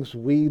things,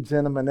 weeds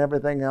in them and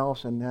everything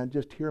else, and I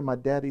just hear my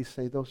daddy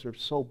say, those are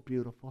so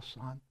beautiful,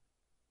 son.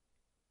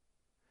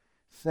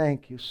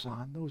 Thank you,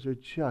 son. Those are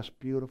just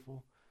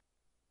beautiful.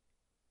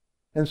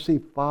 And see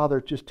Father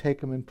just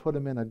take them and put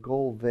them in a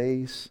gold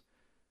vase,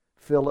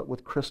 fill it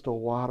with crystal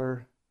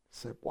water.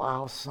 Say,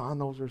 wow, son,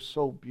 those are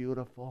so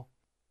beautiful.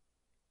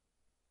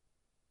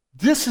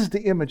 This is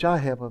the image I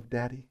have of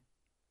Daddy.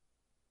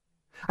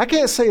 I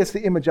can't say it's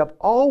the image I've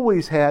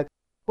always had,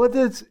 but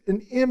it's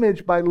an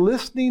image by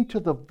listening to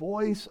the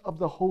voice of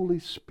the Holy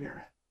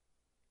Spirit.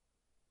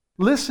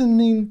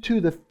 Listening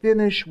to the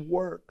finished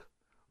work,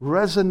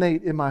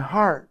 resonate in my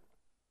heart.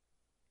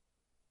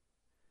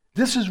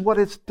 This is what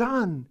it's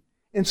done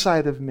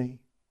inside of me.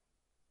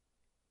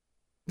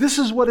 This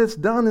is what it's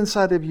done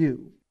inside of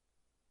you.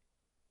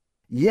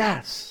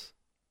 Yes.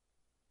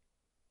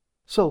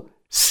 So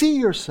see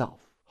yourself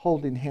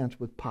holding hands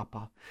with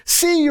Papa.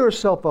 See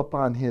yourself up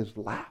on his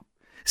lap.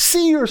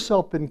 See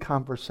yourself in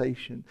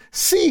conversation.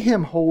 See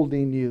him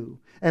holding you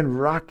and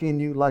rocking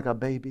you like a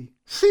baby.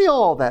 See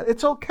all that.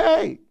 It's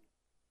okay.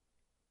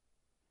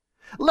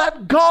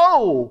 Let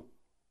go.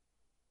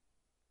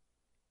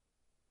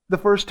 The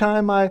first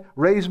time I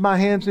raised my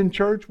hands in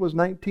church was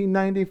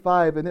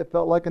 1995, and it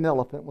felt like an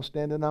elephant was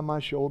standing on my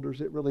shoulders.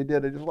 It really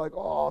did. It was like,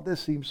 oh,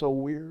 this seems so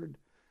weird.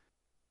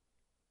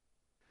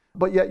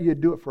 But yet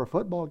you'd do it for a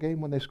football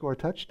game when they score a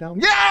touchdown.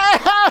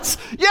 Yes!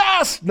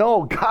 Yes!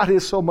 No, God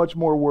is so much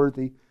more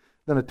worthy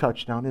than a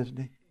touchdown, isn't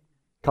he?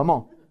 Come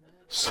on.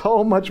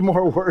 So much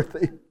more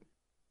worthy.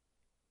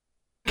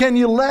 Can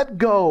you let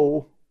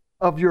go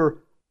of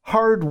your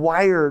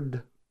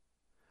hardwired,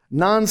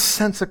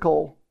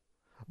 nonsensical,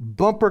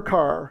 bumper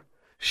car,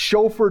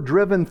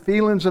 chauffeur-driven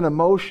feelings and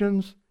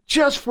emotions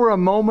just for a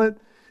moment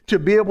to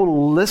be able to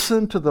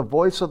listen to the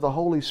voice of the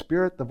Holy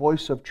Spirit, the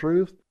voice of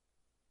truth?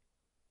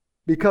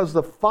 Because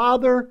the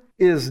Father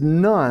is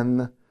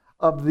none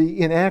of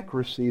the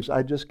inaccuracies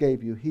I just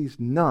gave you. He's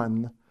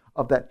none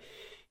of that.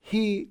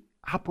 He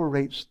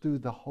operates through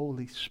the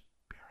Holy Spirit,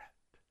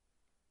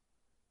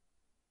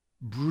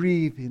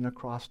 breathing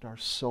across our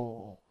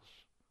souls,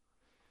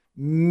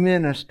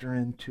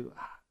 ministering to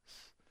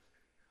us,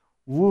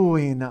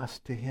 wooing us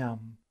to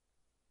Him,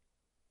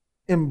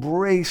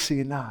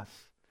 embracing us,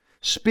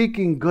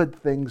 speaking good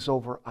things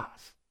over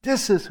us.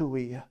 This is who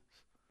He is.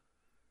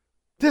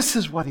 This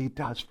is what He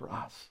does for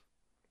us.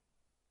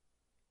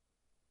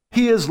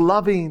 He is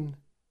loving,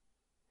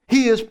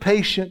 He is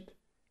patient,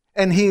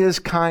 and He is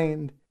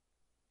kind.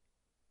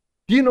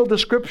 Do you know the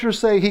Scriptures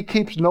say He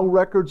keeps no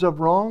records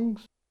of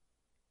wrongs?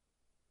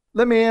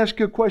 Let me ask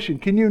you a question.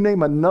 Can you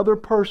name another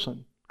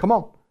person? Come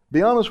on,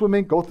 be honest with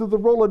me. Go through the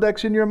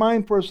Rolodex in your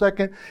mind for a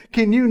second.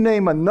 Can you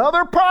name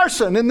another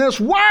person in this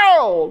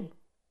world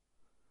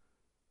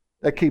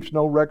that keeps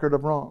no record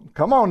of wrong?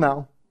 Come on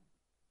now.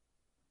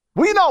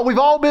 We know we've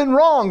all been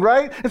wrong,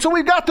 right? And so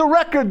we've got the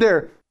record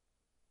there.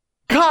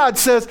 God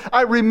says,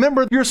 I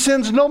remember your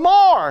sins no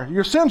more.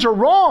 Your sins are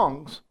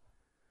wrongs.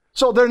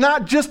 So they're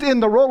not just in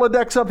the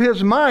Rolodex of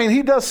His mind.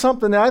 He does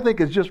something that I think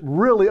is just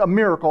really a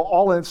miracle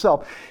all in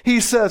itself.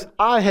 He says,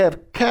 I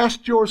have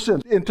cast your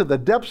sins into the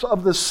depths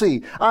of the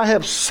sea. I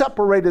have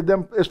separated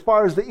them as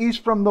far as the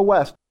east from the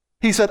west.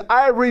 He said,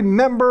 I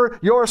remember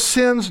your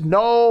sins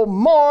no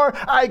more.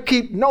 I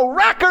keep no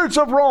records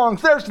of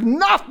wrongs. There's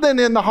nothing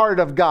in the heart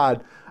of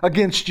God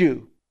against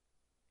you.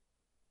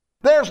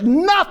 There's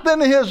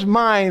nothing in His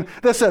mind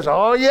that says,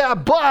 oh yeah,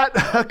 but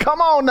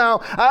come on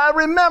now. I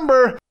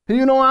remember,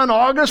 on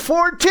August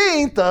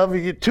 14th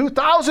of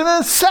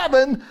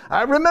 2007,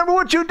 I remember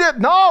what you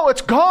did. No,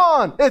 it's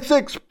gone. It's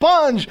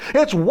expunged.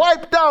 It's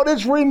wiped out.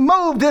 It's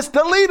removed. It's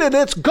deleted.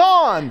 It's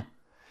gone.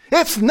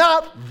 It's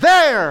not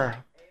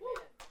there.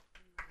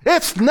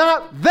 It's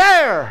not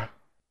there.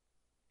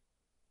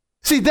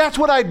 See, that's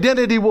what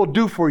identity will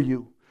do for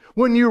you.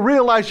 When you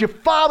realize your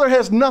Father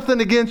has nothing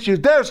against you,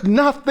 there's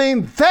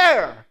nothing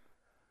there.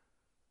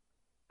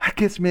 That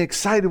gets me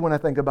excited when I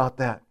think about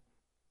that.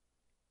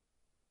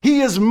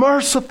 He is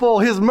merciful.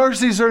 His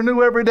mercies are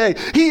new every day.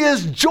 He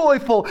is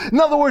joyful. In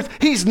other words,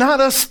 He's not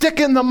a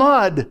stick in the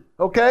mud,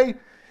 okay?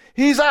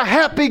 He's a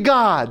happy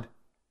God.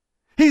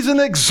 He's an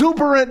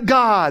exuberant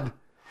God.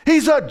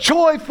 He's a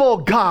joyful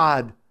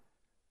God.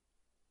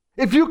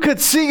 If you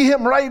could see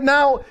Him right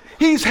now,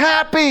 He's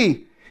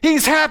happy.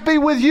 He's happy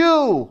with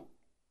you.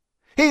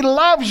 He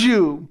loves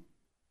you.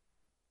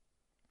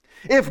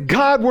 If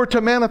God were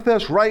to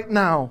manifest right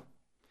now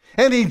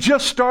and He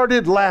just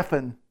started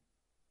laughing,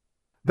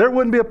 there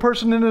wouldn't be a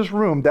person in this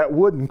room that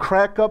wouldn't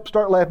crack up,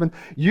 start laughing.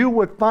 You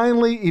would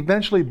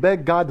eventually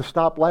beg God to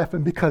stop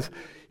laughing because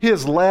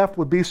His laugh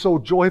would be so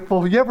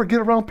joyful. You ever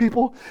get around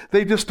people?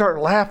 They just start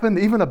laughing,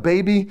 even a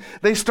baby.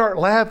 They start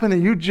laughing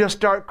and you just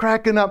start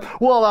cracking up.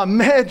 Well,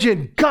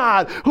 imagine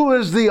God, who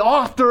is the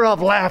author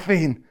of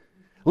laughing.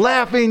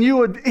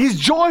 He's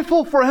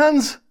joyful,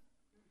 friends.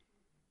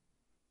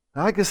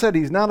 Like I said,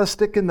 He's not a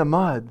stick in the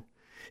mud.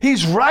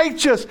 He's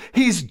righteous.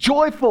 He's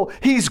joyful.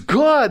 He's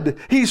good.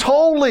 He's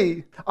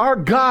holy. Our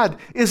God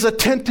is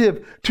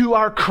attentive to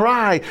our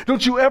cry.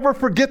 Don't you ever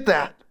forget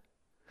that.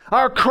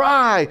 Our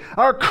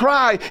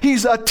cry,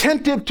 He's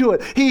attentive to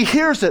it. He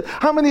hears it.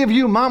 How many of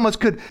you mamas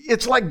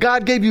it's like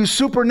God gave you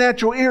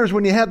supernatural ears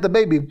when you had the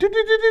baby.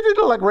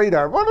 Like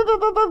radar.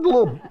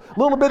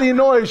 Little bitty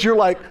noise. You're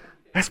like,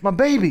 that's my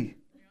baby.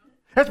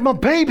 That's my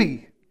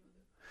baby.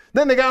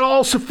 Then they got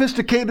all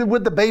sophisticated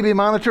with the baby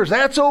monitors.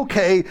 That's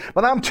okay.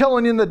 But I'm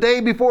telling you, in the day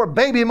before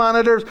baby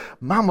monitors,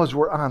 mamas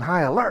were on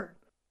high alert.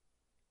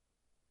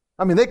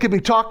 I mean, they could be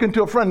talking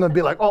to a friend and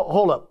be like, oh,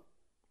 hold up.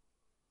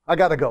 I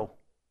got to go.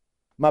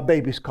 My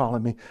baby's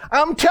calling me.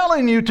 I'm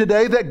telling you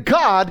today that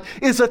God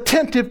is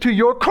attentive to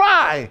your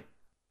cry.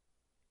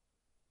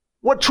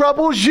 What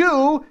troubles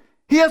you,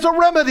 He has a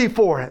remedy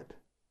for it.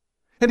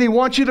 And He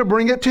wants you to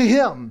bring it to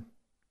Him.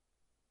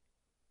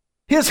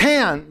 His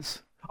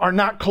hands are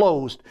not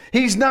closed.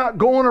 He's not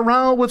going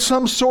around with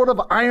some sort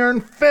of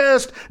iron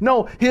fist.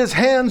 No, His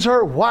hands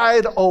are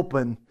wide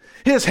open.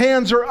 His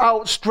hands are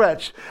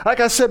outstretched. Like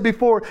I said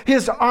before,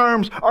 His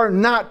arms are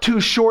not too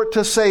short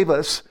to save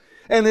us.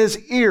 And His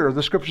ear,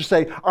 the scriptures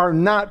say, are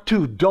not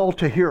too dull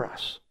to hear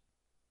us.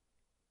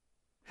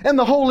 And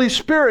the Holy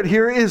Spirit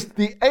here is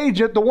the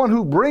agent, the one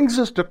who brings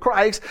us to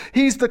Christ.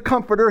 He's the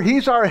comforter.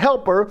 He's our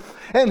helper.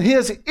 And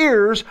His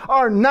ears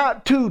are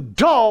not too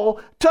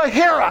dull to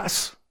hear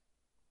us,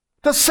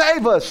 to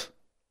save us.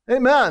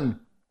 Amen.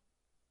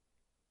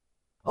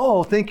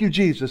 Oh, thank you,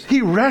 Jesus.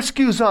 He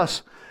rescues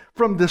us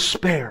from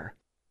despair.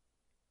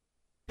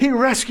 He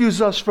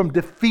rescues us from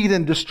defeat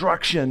and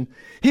destruction.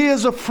 He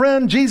is a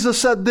friend, Jesus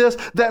said this,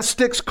 that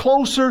sticks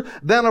closer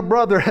than a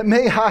brother. And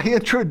may I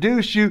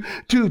introduce you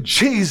to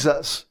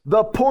Jesus,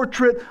 the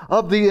portrait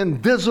of the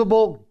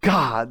invisible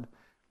God.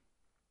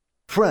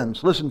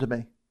 Friends, listen to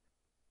me.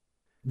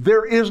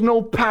 There is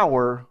no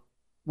power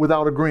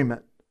without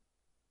agreement.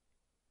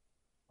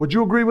 Would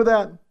you agree with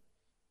that?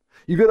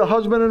 You get a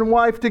husband and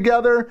wife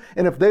together,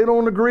 and if they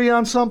don't agree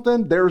on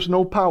something, there's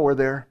no power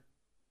there.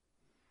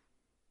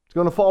 It's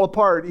going to fall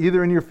apart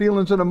either in your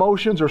feelings and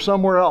emotions or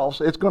somewhere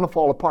else. It's going to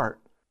fall apart.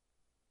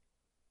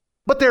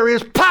 But there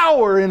is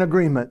power in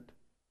agreement.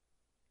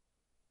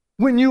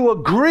 When you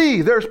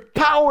agree, there's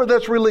power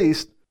that's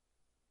released.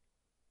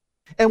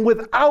 And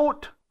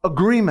without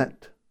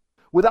agreement,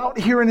 without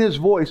hearing His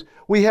voice,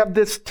 we have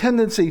this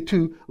tendency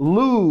to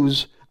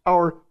lose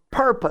our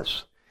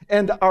purpose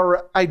and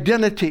our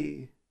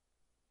identity.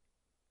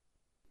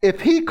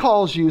 If He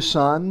calls you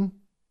son,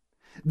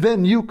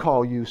 then you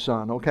call you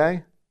son,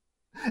 okay?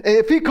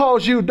 If He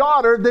calls you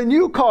daughter, then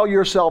you call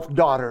yourself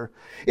daughter.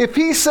 If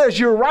He says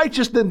you're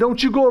righteous, then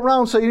don't you go around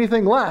and say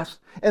anything less.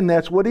 And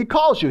that's what He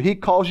calls you. He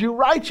calls you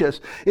righteous.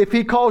 If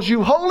He calls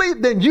you holy,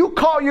 then you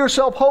call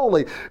yourself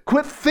holy.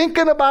 Quit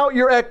thinking about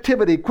your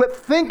activity. Quit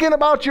thinking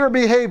about your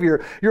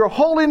behavior. Your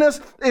holiness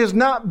is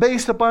not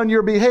based upon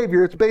your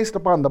behavior. It's based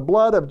upon the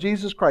blood of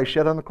Jesus Christ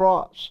shed on the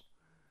cross.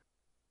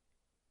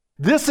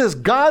 This is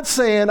God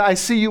saying, I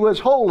see you as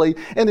holy.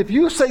 And if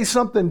you say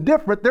something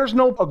different, there's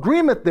no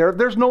agreement there.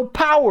 There's no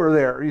power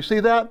there. You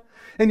see that?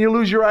 And you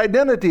lose your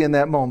identity in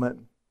that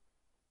moment.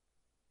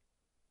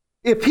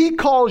 If He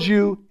calls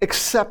you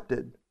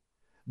accepted,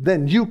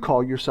 then you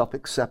call yourself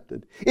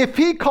accepted. If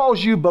He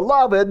calls you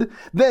beloved,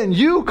 then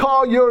you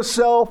call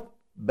yourself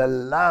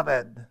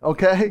beloved.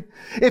 Okay?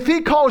 If He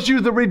calls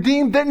you the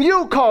redeemed, then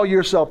you call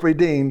yourself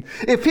redeemed.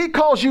 If He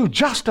calls you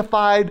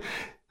justified,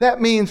 that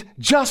means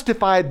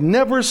justified,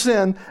 never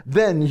sin,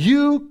 then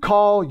you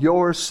call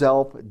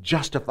yourself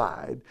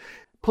justified.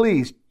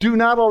 Please do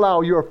not allow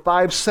your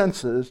five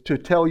senses to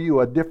tell you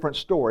a different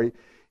story.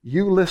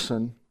 You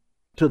listen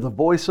to the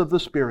voice of the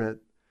Spirit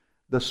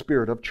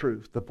of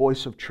truth, the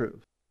voice of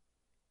truth.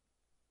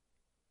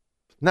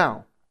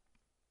 Now,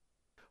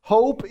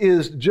 hope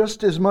is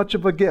just as much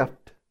of a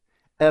gift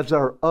as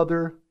our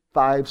other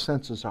five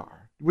senses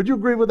are. Would you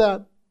agree with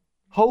that?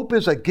 Hope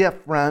is a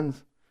gift,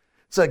 friends.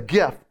 It's a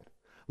gift.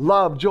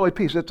 Love, joy,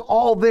 peace. It's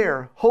all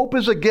there. Hope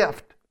is a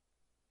gift.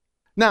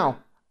 Now,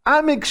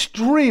 I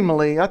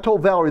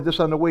told Valerie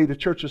this on the way to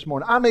church this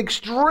morning, I'm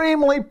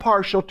extremely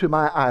partial to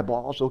my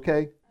eyeballs,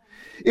 okay?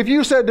 If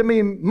you said to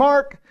me,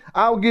 Mark,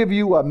 I'll give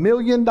you $1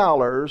 million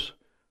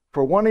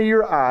for one of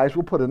your eyes.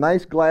 We'll put a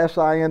nice glass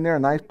eye in there, a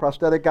nice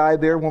prosthetic eye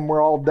there when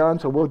we're all done,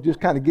 so we'll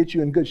just kind of get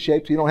you in good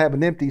shape so you don't have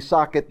an empty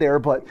socket there.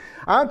 But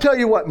I'll tell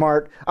you what,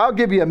 Mark, I'll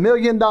give you $1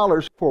 million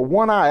for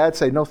one eye. I'd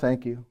say, no,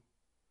 thank you.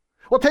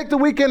 Well, take the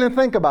weekend and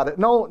think about it.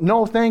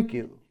 No, thank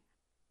you.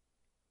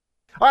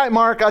 All right,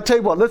 Mark, I'll tell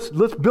you what, let's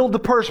build the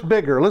purse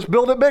bigger. Let's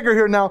build it bigger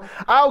here now.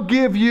 I'll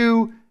give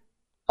you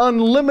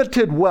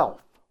unlimited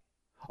wealth.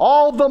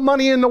 All the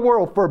money in the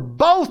world for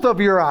both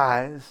of your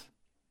eyes.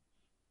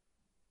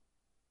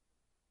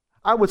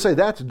 I would say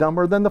that's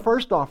dumber than the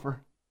first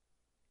offer.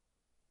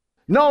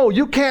 No,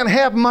 you can't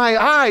have my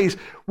eyes.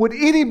 Would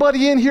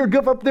anybody in here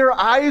give up their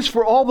eyes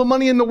for all the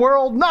money in the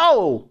world?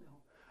 No.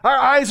 Our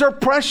eyes are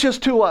precious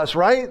to us,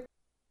 right?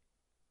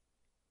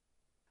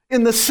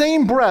 In the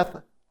same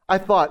breath, I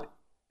thought,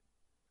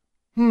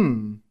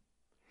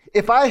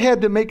 if I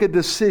had to make a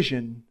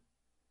decision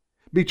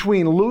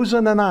between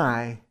losing an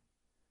eye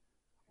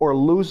or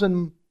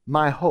losing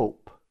my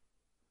hope,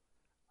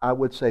 I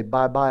would say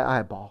bye-bye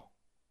eyeball.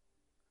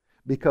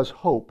 Because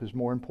hope is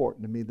more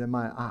important to me than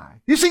my eye.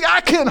 You see,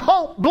 I can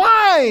hope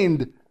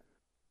blind.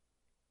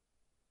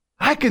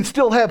 I can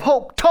still have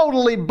hope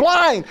totally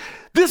blind.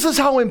 This is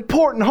how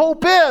important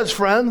hope is,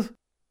 friends.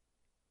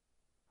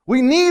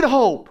 We need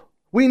hope.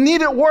 We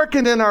need it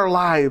working in our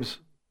lives.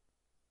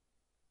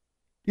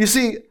 You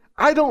see,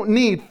 I don't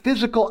need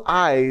physical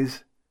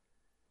eyes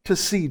to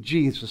see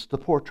Jesus, the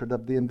portrait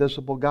of the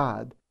invisible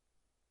God.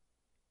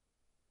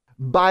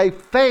 By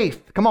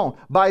faith,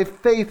 by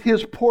faith,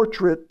 His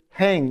portrait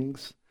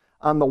hangs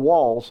on the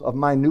walls of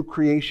my new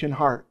creation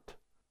heart.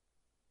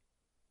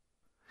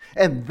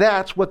 And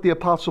that's what the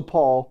Apostle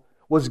Paul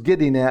was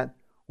getting at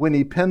when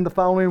he penned the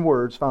following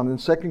words found in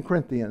 2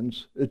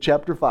 Corinthians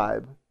chapter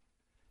 5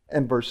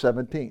 and verse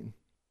 17.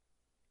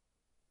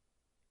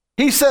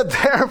 He said,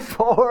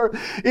 therefore,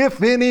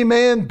 if any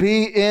man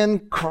be in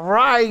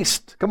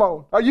Christ. Come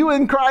on. Are you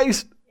in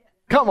Christ?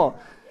 Come on.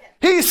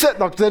 He said,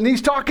 look, then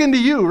he's talking to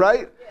you,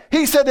 right?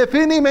 He said, if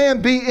any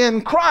man be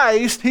in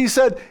Christ, he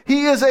said,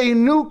 he is a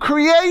new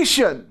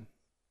creation.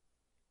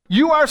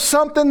 You are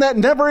something that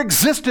never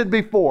existed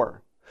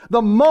before.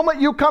 The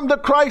moment you come to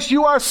Christ,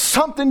 you are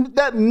something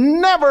that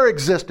never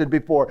existed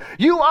before.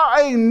 You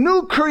are a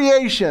new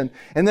creation.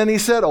 And then he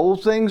said,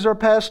 old things are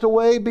passed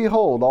away.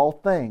 Behold, all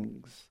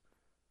things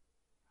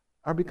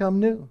are become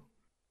new.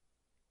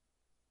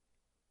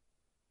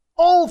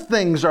 Old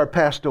things are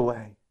passed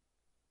away.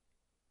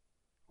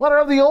 What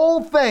are the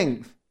old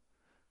things?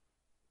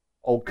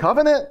 Old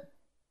covenant,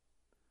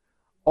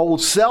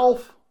 old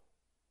self,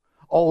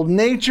 old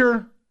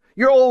nature,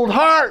 your old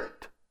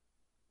heart.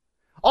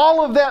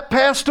 All of that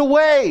passed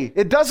away.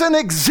 It doesn't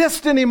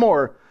exist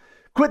anymore.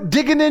 Quit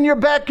digging in your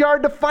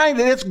backyard to find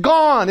it. It's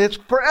gone. It's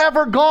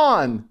forever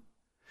gone.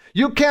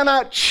 You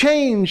cannot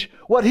change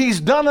what He's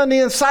done on the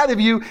inside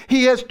of you.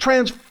 He has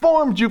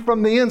transformed you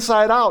from the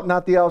inside out,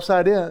 not the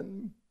outside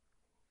in.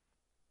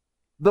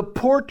 The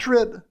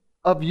portrait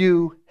of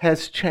you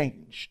has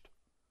changed.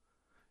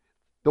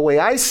 The way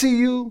I see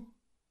you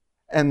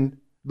and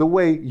the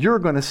way you're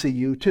going to see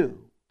you too.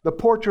 The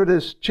portrait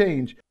has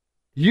changed.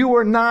 You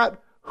are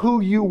not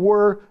who you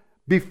were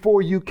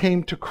before you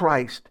came to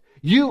Christ.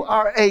 You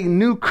are a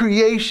new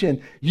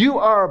creation. You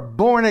are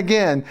born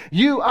again.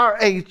 You are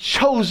a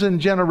chosen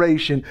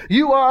generation.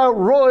 You are a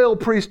royal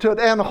priesthood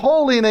and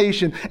holy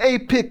nation, a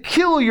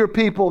peculiar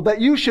people, that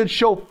you should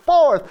show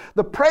forth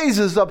the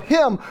praises of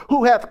Him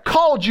who hath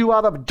called you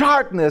out of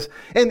darkness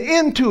and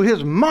into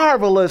His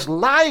marvelous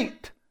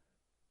light.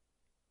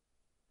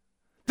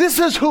 This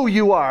is who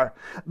you are.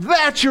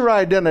 That's your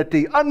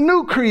identity. A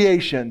new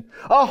creation,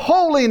 a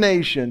holy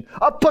nation,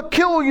 a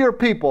peculiar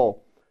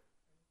people.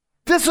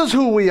 This is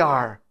who we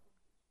are.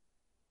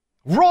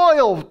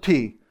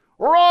 Royalty,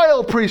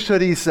 royal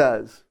priesthood, he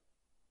says.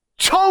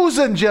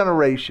 Chosen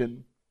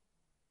generation.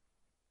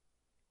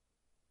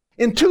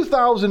 In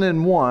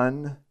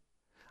 2001,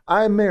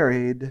 I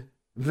married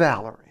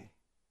Valerie.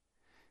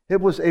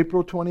 It was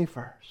April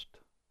 21st.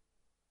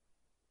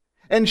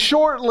 And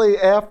shortly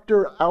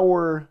after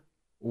our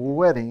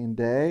wedding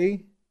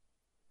day,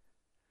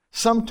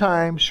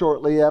 sometime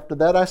shortly after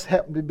that, I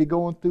happened to be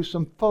going through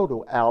some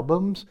photo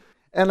albums,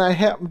 and I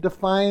happened to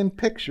find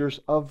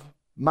pictures of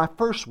my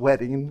first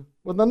wedding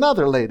with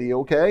another lady,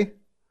 okay?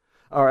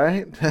 All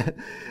right?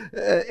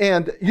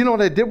 And you know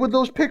what I did with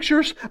those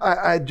pictures?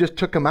 I just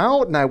took them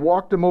out and I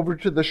walked them over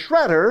to the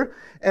shredder,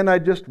 and I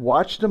just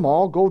watched them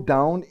all go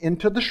down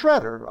into the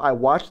shredder. I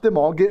watched them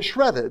all get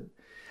shredded.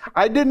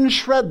 I didn't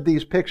shred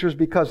these pictures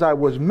because I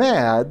was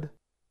mad,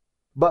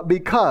 but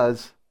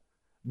because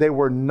they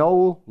were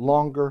no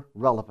longer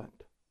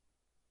relevant.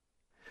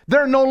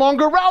 They're no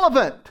longer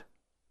relevant.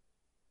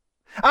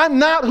 I'm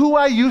not who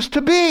I used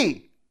to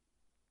be.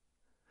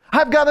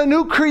 I've got a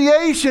new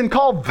creation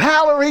called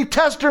Valerie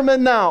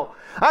Testerman now.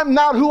 I'm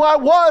not who I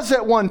was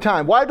at one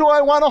time. Why do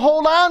I want to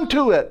hold on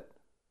to it?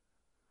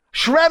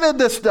 Shredded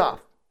this stuff.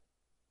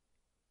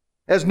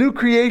 As new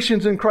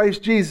creations in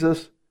Christ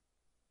Jesus,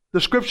 the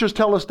Scriptures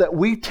tell us that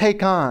we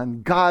take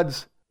on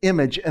God's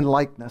image and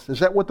likeness. Is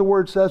that what the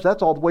Word says?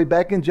 That's all the way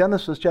back in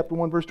Genesis chapter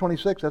 1, verse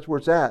 26. That's where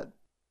it's at.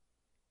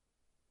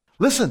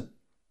 Listen.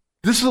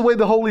 This is the way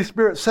the Holy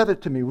Spirit said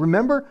it to me.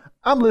 Remember,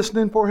 I'm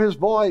listening for His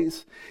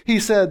voice. He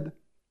said,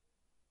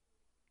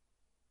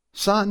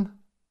 son,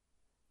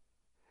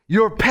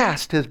 your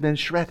past has been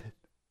shredded.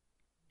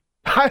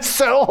 I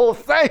said, oh,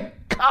 thank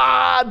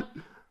God.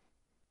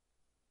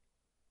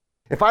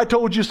 If I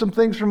told you some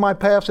things from my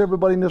past,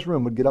 everybody in this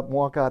room would get up and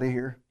walk out of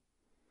here.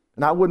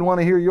 And I wouldn't want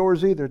to hear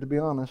yours either, to be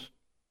honest.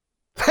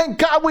 Thank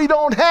God we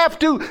don't have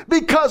to,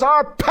 because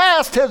our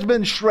past has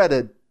been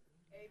shredded.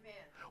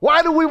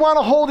 Why do we want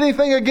to hold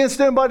anything against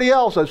anybody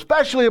else,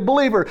 especially a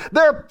believer?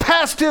 Their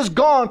past is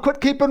gone.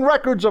 Quit keeping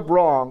records of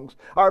wrongs.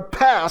 Our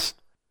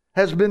past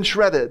has been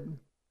shredded.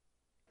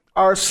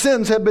 Our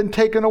sins have been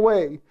taken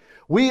away.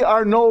 We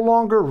are no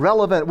longer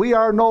relevant. We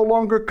are no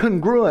longer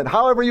congruent.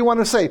 However you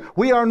want to say,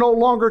 we are no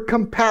longer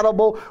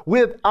compatible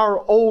with our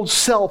old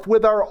self,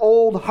 with our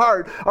old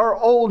heart, our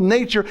old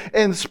nature,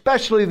 and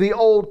especially the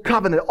old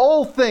covenant.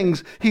 Old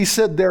things, he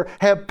said there,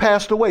 have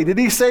passed away. Did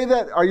he say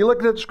that? Are you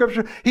looking at the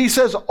Scripture? He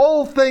says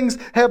old things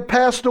have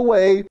passed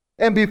away.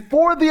 And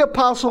before the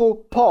Apostle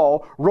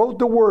Paul wrote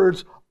the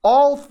words,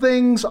 all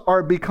things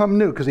are become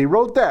new, because he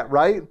wrote that,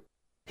 right?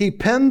 He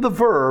penned the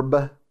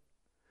verb,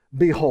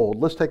 behold.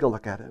 Let's take a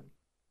look at it.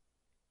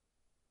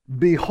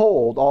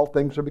 Behold, all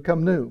things are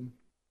become new.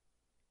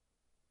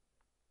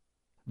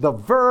 The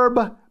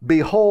verb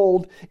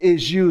behold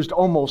is used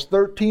almost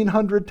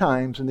 1,300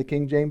 times in the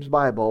King James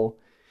Bible.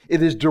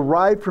 It is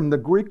derived from the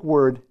Greek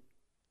word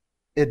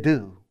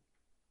idu.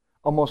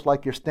 Almost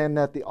like you're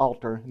standing at the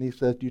altar and he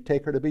says, do you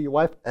take her to be your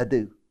wife? I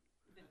do.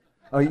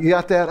 Oh, you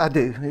got that? I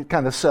do.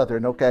 Kind of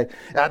southern, okay?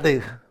 I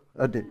do.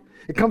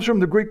 It comes from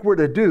the Greek word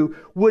ado,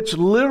 which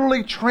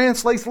literally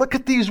translates, look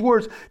at these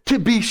words, to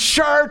be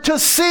sure to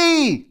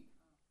see.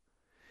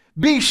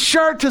 Be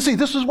sure to see.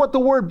 This is what the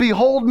word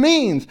behold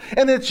means.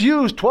 And it's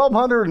used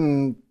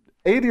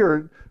 1,280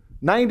 or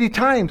 90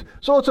 times.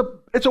 So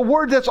it's a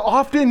word that's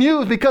often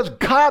used because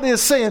God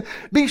is saying,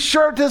 be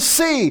sure to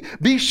see.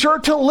 Be sure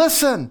to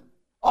listen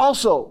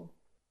also.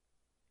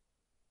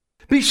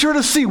 Be sure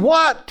to see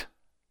what?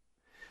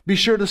 Be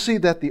sure to see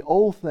that the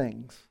old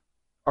things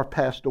are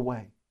passed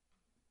away.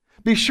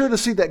 Be sure to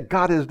see that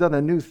God has done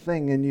a new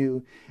thing in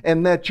you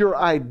and that your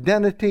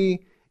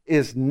identity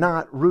is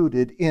not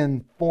rooted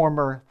in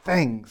former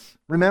things.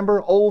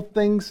 Remember, old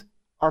things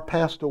are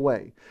passed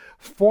away.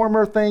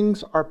 Former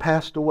things are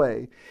passed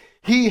away.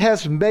 He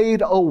has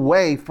made a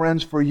way,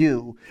 friends, for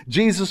you.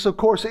 Jesus, of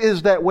course,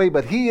 is that way,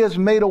 but He has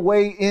made a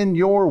way in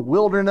your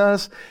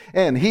wilderness,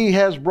 and He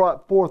has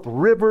brought forth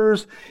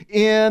rivers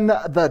in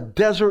the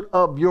desert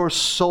of your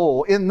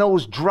soul. In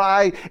those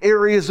dry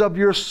areas of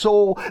your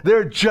soul,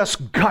 they're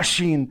just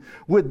gushing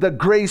with the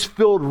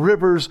grace-filled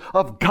rivers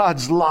of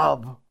God's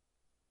love.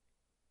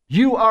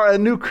 You are a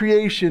new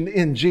creation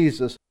in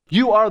Jesus.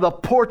 You are the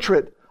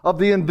portrait of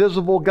the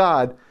invisible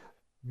God.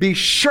 Be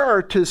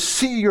sure to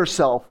see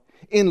yourself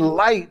in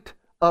light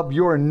of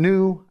your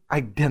new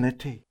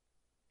identity.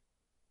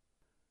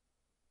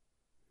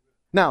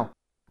 Now,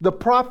 the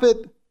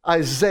prophet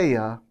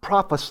Isaiah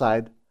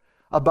prophesied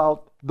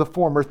about the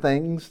former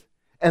things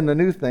and the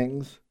new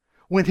things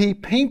when he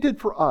painted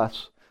for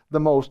us the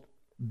most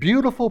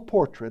beautiful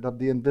portrait of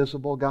the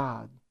invisible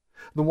God,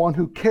 the one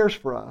who cares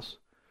for us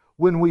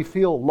when we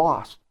feel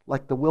lost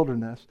like the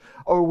wilderness,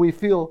 or we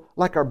feel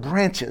like our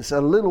branches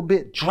a little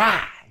bit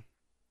dry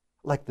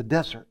like the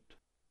desert.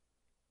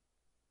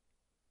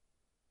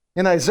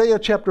 In Isaiah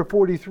chapter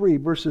 43,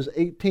 verses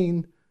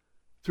 18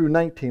 through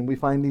 19, we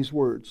find these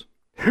words.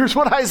 Here's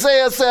what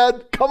Isaiah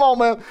said. Come on,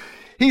 man.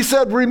 He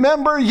said,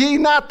 remember ye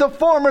not the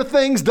former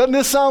things. Doesn't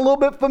this sound a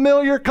little bit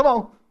familiar? Come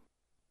on.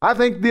 I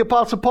think the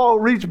Apostle Paul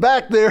reached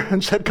back there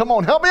and said, come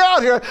on, help me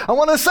out here. I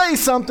want to say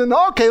something.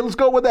 Okay, let's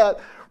go with that.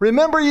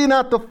 Remember ye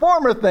not the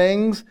former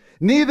things,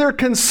 neither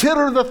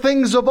consider the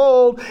things of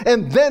old.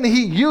 And then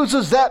he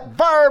uses that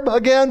verb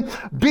again.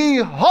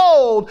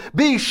 Behold,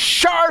 be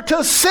sure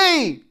to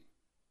see.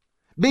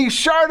 Be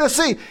sure to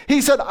see.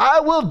 He said,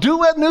 I will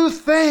do a new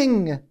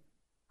thing.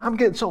 I'm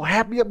getting so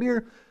happy up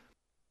here.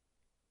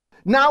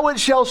 Now it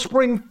shall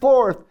spring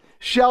forth.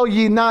 Shall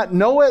ye not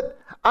know it?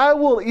 I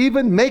will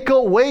even make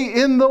a way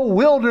in the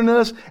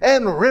wilderness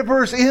and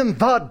rivers in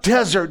the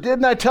desert.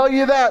 Didn't I tell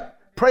you that?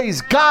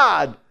 Praise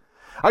God.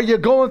 Are you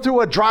going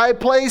through a dry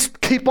place?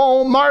 Keep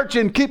on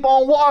marching. Keep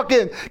on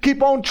walking.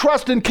 Keep on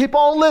trusting. Keep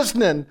on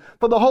listening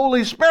for the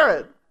Holy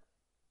Spirit.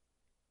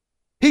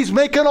 He's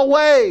making a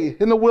way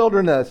in the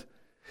wilderness.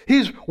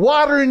 He's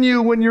watering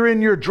you when you're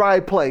in your dry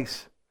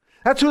place.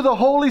 That's who the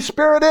Holy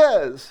Spirit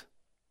is.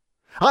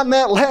 On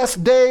that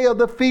last day of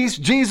the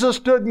feast, Jesus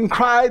stood and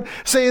cried,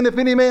 saying, if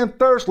any man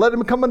thirst, let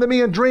him come unto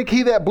me and drink.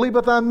 He that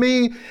believeth on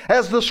me,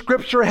 as the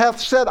scripture hath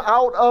said,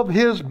 out of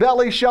his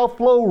belly shall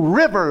flow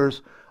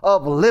rivers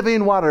of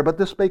living water. But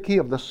this spake he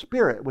of the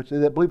Spirit, which they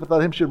that believeth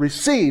on him should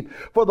receive.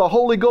 For the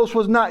Holy Ghost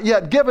was not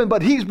yet given,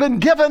 but he's been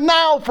given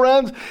now,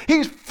 friends.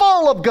 He's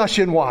full of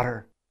gushing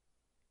water.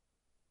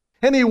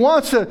 And he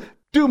wants to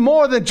do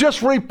more than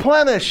just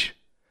replenish.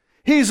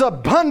 He's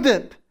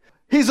abundant.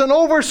 He's an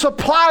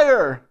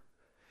oversupplier.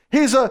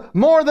 He's a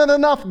more than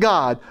enough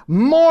God.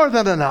 More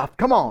than enough.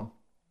 Come on.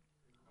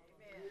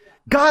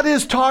 God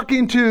is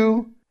talking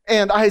to,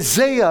 and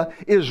Isaiah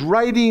is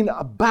writing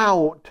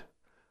about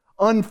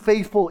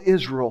unfaithful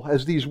Israel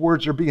as these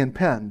words are being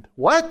penned.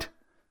 What?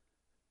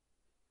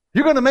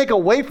 You're going to make a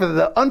way for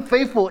the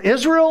unfaithful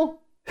Israel?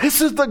 This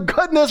is the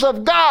goodness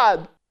of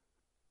God.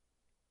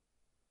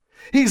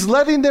 He's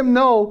letting them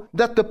know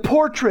that the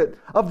portrait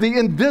of the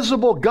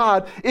invisible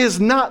God is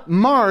not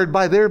marred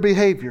by their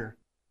behavior.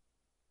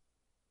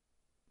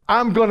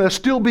 I'm going to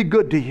still be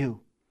good to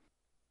you.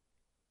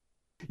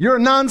 Your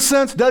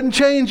nonsense doesn't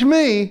change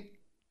me.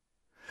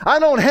 I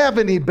don't have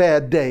any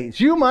bad days.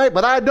 You might,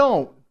 but I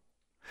don't.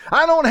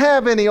 I don't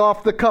have any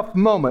off-the-cuff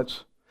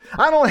moments.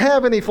 I don't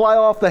have any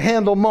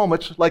fly-off-the-handle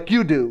moments like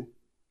you do.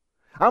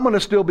 I'm going to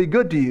still be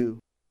good to you.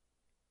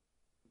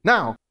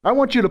 Now, I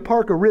want you to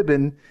park a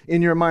ribbon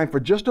in your mind for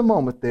just a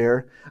moment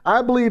there.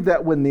 I believe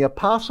that when the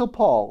Apostle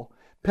Paul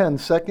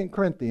penned 2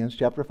 Corinthians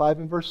chapter 5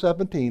 and verse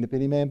 17, if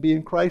any man be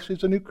in Christ, he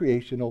is a new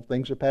creation. Old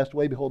things are passed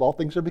away. Behold, all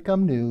things are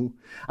become new.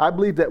 I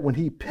believe that when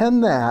he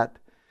penned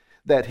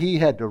that he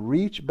had to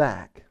reach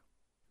back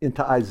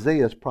into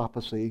Isaiah's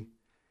prophecy,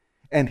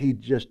 and he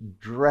just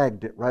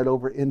dragged it right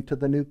over into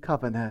the new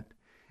covenant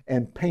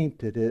and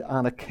painted it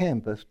on a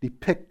canvas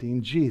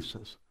depicting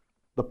Jesus,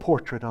 the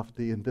portrait of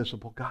the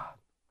invisible God.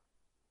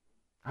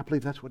 I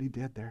believe that's what he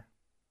did there.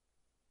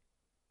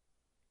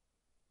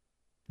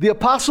 The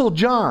Apostle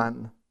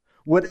John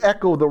would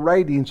echo the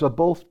writings of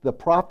both the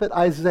prophet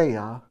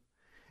Isaiah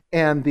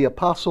and the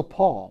Apostle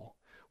Paul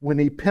when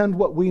he penned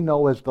what we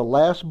know as the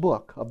last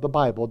book of the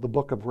Bible, the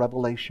book of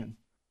Revelation.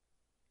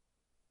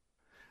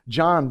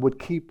 John would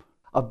keep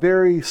a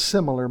very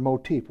similar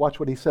motif. Watch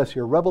what he says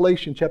here.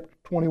 Revelation chapter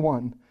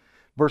 21,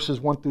 verses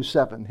 1 through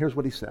 7. Here's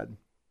what he said.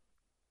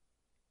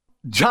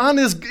 John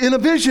is in a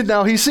vision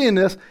now. He's seeing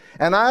this.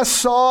 And I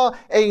saw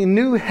a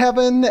new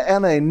heaven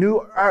and a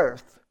new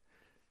earth.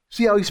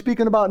 See how he's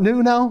speaking about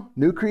new now?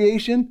 New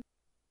creation.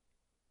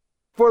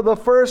 For the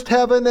first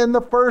heaven and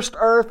the first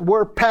earth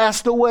were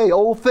passed away.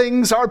 Old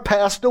things are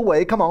passed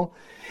away. Come on.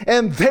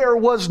 And there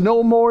was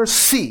no more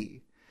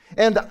sea.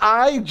 And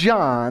I,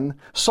 John,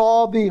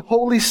 saw the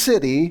holy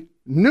city,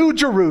 New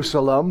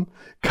Jerusalem,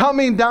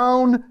 coming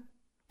down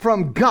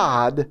from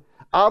God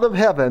out of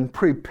heaven,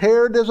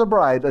 prepared as a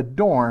bride,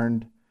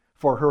 adorned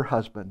for her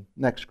husband.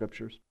 Next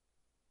scriptures.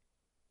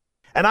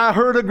 And I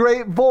heard a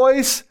great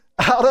voice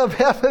out of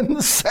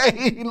heaven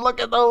saying, look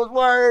at those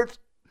words,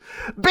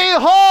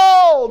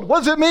 behold! What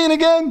does it mean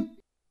again?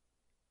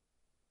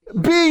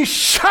 Be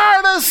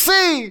sure to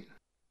see.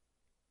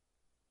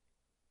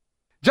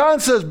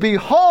 John says,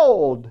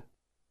 behold,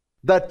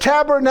 the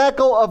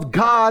tabernacle of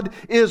God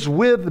is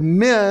with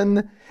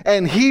men,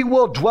 and he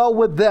will dwell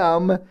with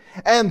them,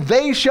 and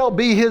they shall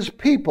be his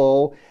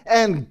people,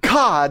 and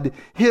God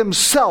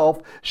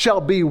himself shall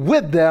be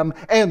with them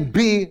and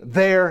be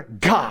their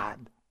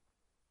God.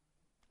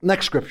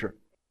 Next scripture.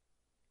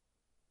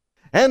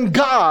 And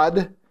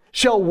God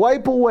shall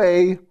wipe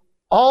away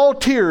all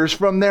tears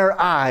from their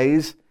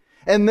eyes,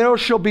 and there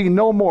shall be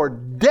no more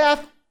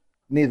death,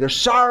 neither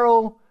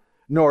sorrow,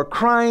 nor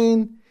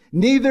crying,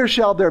 neither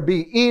shall there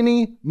be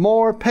any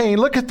more pain.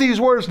 Look at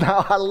these words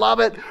now. I love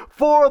it.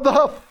 For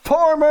the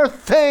former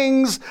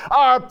things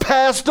are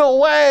passed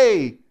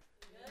away.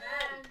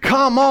 Amen.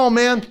 Come on,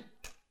 man.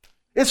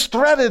 It's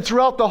threaded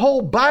throughout the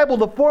whole Bible.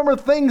 The former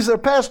things that are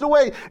passed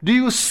away. Do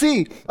you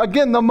see,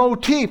 again, the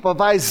motif of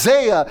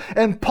Isaiah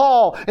and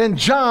Paul and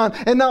John,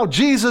 and now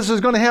Jesus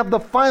is going to have the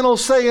final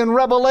say in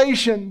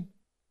Revelation.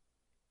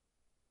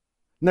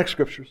 Next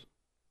scriptures.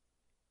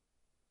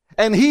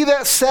 And he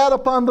that sat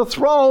upon the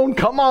throne,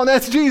 come on,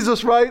 that's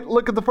Jesus, right?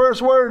 Look at the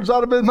first words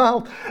out of his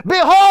mouth.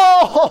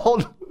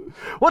 Behold!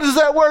 What does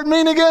that word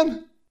mean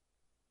again?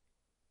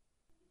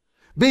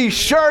 Be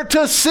sure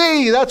to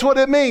see. That's what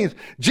it means.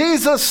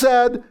 Jesus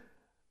said,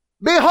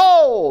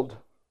 behold,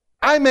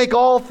 I make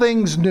all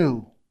things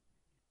new.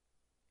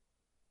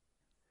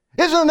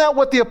 Isn't that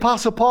what the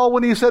Apostle Paul,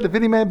 when he said, if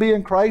any man be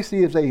in Christ,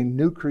 he is a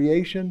new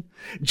creation?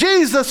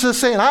 Jesus is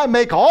saying, I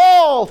make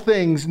all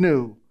things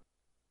new.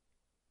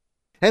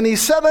 And he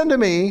said unto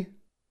me,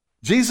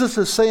 Jesus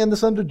is saying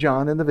this unto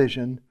John in the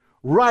vision,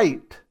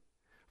 write,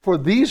 for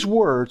these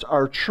words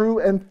are true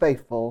and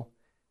faithful.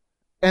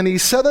 And he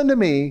said unto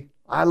me,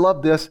 I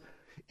love this,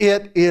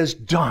 it is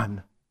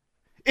done.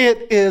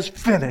 It is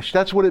finished.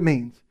 That's what it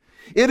means.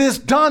 It is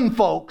done,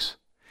 folks.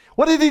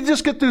 What did he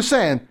just get through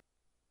saying?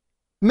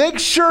 Make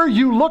sure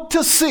you look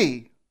to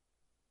see.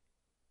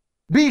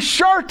 Be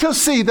sure to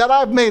see that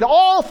I've made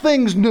all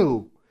things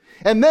new.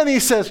 And then he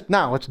says,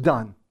 now it's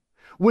done.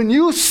 When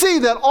you see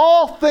that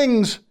all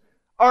things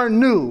are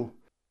new,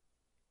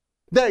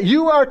 that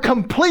you are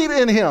complete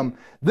in him,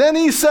 then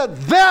he said,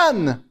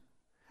 then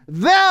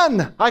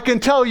I can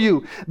tell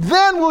you,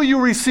 then will you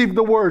receive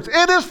the words.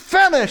 It is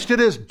finished. It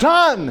is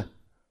done.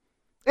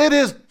 It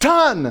is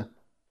done.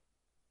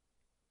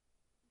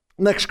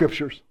 Next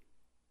scriptures.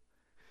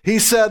 He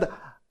said,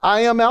 I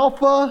am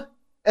Alpha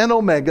and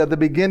Omega, the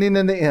beginning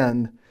and the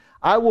end.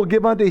 I will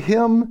give unto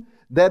him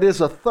that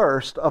is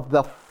athirst of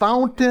the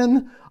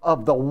fountain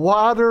of the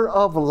water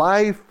of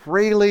life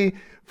freely.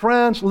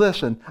 Friends,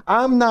 listen,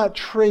 I'm not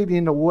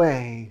trading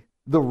away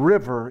the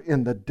river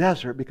in the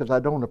desert because I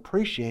don't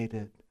appreciate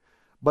it,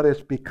 but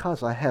it's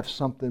because I have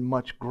something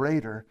much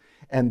greater,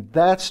 and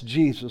that's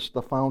Jesus,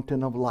 the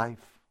fountain of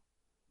life.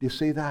 Do you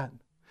see that?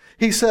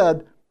 He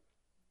said,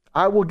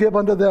 I will give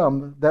unto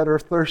them that are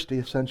thirsty,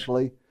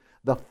 essentially,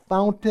 the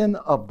fountain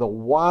of the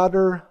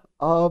water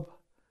of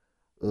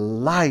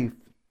life.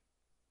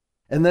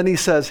 And then he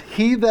says,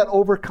 he that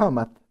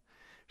overcometh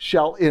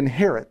shall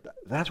inherit.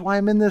 That's why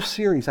I'm in this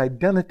series,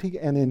 identity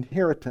and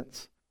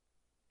inheritance.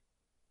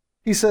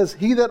 He says,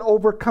 he that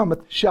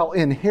overcometh shall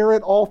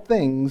inherit all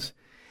things,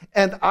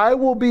 and I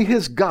will be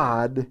his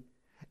God,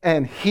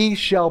 and he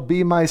shall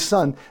be my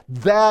son.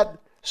 That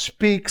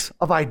speaks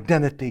of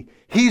identity.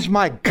 He's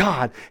my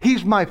God.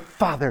 He's my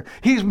father.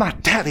 He's my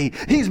daddy.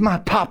 He's my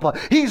papa.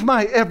 He's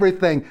my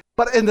everything.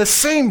 But in the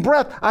same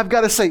breath, I've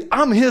got to say,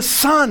 I'm his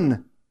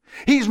son.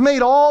 He's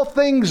made all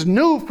things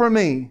new for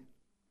me.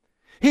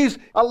 He's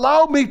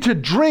allowed me to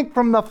drink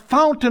from the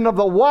fountain of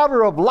the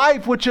water of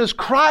life, which is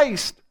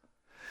Christ.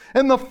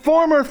 And the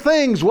former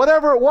things,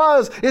 whatever it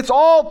was, it's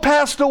all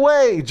passed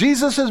away.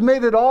 Jesus has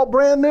made it all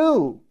brand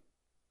new.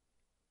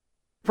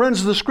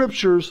 Friends, the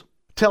scriptures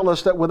tell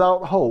us that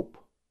without hope,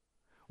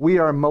 we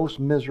are most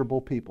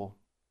miserable people.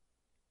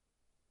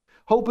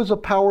 Hope is a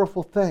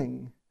powerful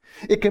thing.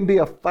 It can be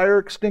a fire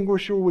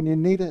extinguisher when you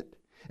need it,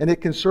 and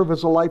it can serve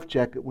as a life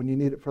jacket when you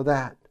need it for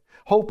that.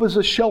 Hope is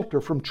a shelter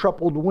from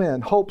troubled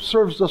wind. Hope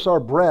serves us our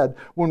bread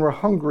when we're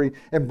hungry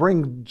and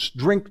brings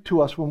drink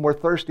to us when we're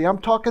thirsty. I'm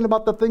talking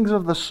about the things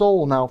of the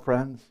soul now,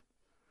 friends.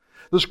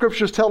 The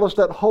scriptures tell us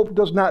that hope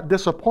does not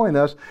disappoint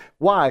us.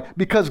 Why?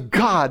 Because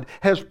God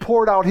has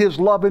poured out His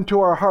love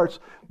into our hearts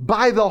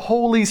by the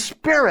Holy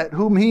Spirit,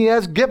 whom He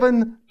has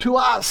given to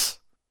us.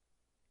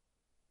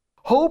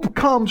 Hope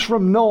comes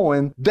from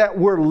knowing that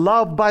we're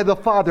loved by the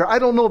Father. I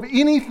don't know of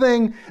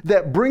anything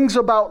that brings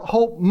about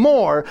hope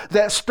more,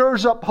 that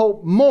stirs up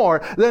hope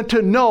more, than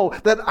to know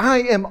that I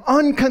am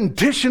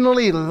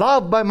unconditionally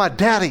loved by my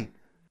daddy.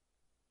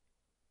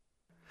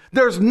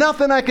 There's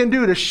nothing I can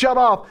do to shut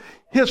off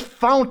His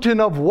fountain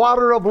of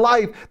water of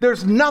life.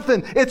 There's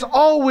nothing. It's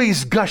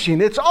always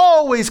gushing. It's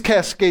always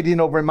cascading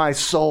over my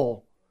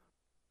soul.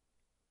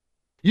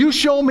 You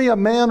show me a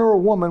man or a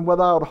woman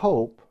without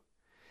hope,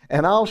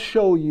 and I'll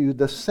show you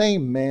the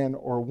same man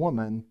or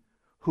woman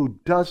who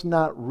does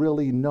not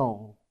really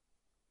know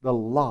the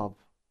love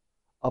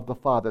of the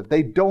Father.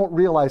 They don't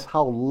realize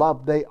how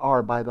loved they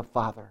are by the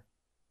Father.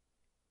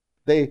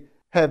 They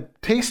have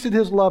tasted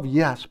His love,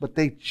 yes, but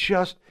they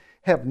just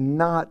have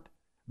not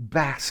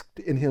basked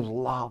in His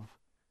love.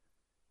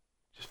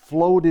 Just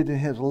floated in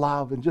His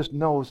love and just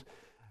knows,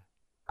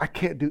 I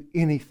can't do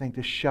anything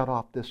to shut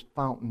off this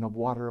fountain of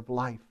water of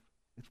life.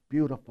 It's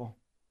beautiful.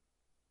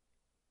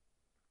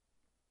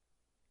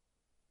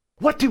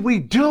 What did we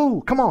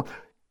do? Come on,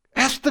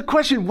 ask the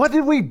question. What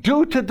did we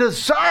do to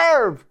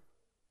deserve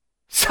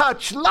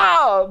such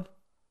love?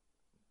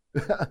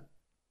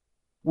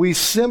 We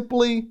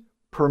simply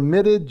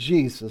permitted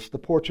Jesus, the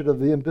portrait of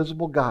the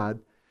invisible God,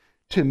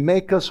 to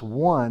make us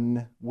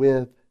one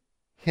with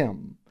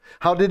Him.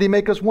 How did He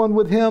make us one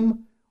with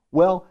Him?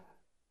 Well,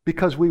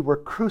 because we were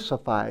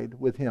crucified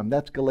with Him.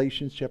 That's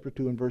Galatians chapter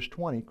 2 and verse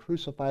 20,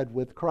 crucified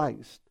with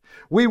Christ.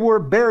 We were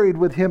buried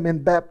with Him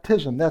in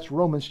baptism. That's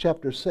Romans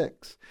chapter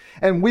 6.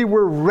 And we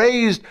were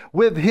raised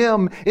with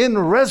Him in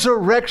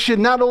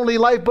resurrection, not only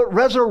life, but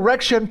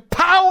resurrection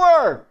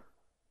power.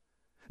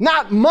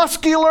 Not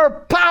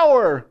muscular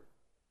power,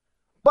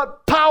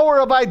 but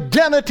power of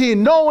identity,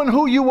 knowing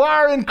who you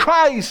are in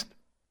Christ.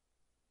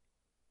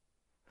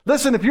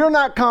 Listen, if you're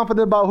not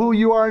confident about who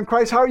you are in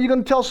Christ, how are you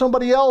going to tell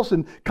somebody else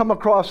and come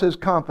across as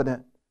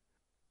confident?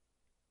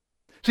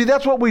 See,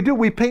 that's what we do.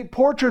 We paint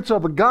portraits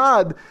of a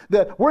God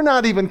that we're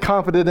not even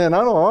confident in.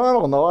 I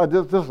don't know.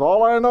 This is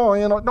all I know.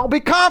 No, be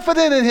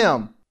confident in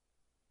Him.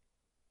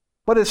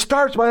 But it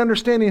starts by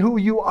understanding who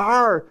you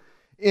are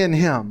in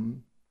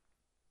Him.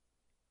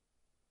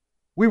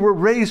 We were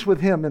raised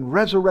with Him in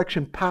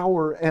resurrection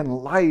power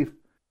and life.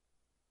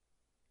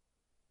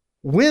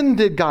 When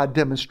did God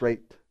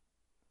demonstrate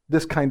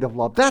this kind of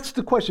love? That's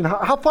the question.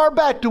 How far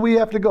back do we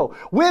have to go?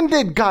 When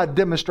did God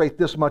demonstrate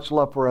this much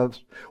love for us?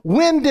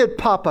 When did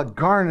Papa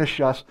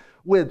garnish us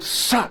with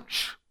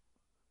such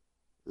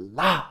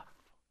love?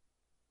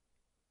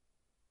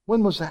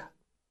 When was that?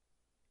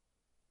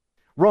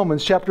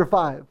 Romans chapter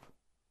 5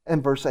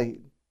 and verse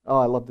 8. Oh,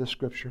 I love this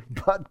scripture.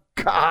 But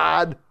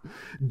God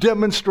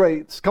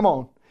demonstrates. Come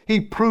on. He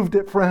proved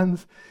it,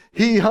 friends.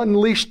 He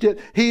unleashed it.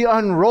 He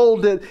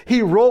unrolled it.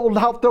 He rolled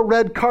out the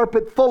red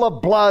carpet full of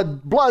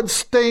blood,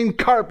 blood-stained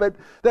carpet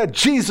that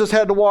Jesus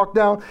had to walk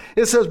down.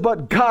 It says,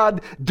 but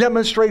God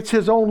demonstrates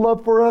His own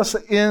love for us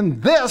in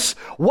this,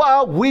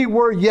 while we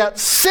were yet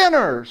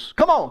sinners.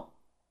 Come on.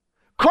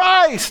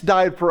 Christ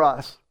died for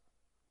us.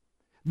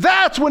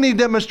 That's when He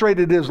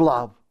demonstrated His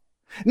love.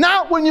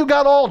 Not when you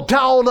got all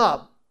dolled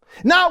up.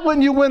 Not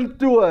when you went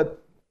through a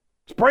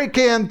spray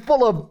can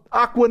full of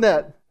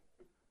Aquanet.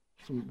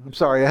 I'm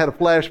sorry, I had a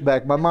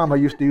flashback. My mama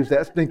used to use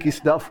that stinky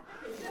stuff.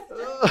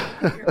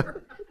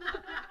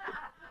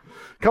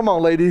 Come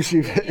on, ladies.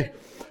 You've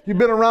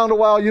been around a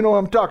while. You know what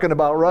I'm talking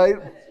about, right?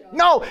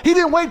 No, He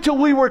didn't wait till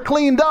we were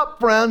cleaned up,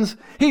 friends.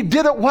 He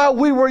did it while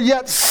we were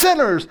yet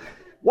sinners.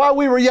 While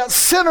we were yet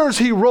sinners,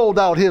 He rolled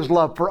out His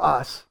love for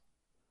us.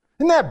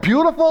 Isn't that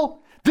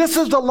beautiful? This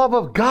is the love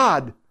of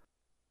God.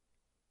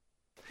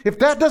 If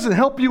that doesn't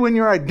help you in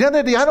your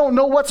identity, I don't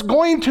know what's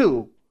going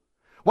to.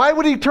 Why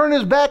would He turn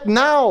His back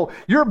now?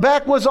 Your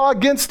back was all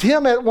against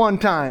Him at one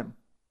time.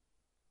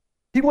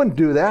 He wouldn't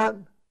do that.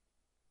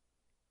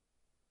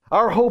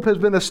 Our hope has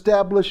been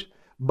established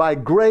by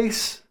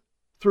grace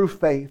through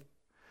faith.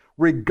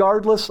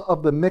 Regardless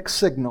of the mixed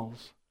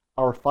signals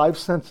our five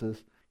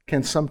senses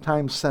can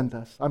sometimes send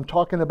us. I'm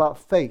talking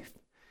about faith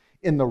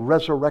in the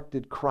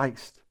resurrected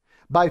Christ.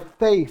 By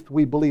faith,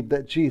 we believe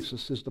that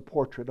Jesus is the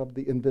portrait of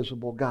the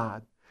invisible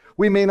God.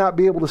 We may not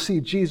be able to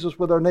see Jesus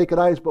with our naked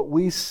eyes, but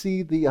we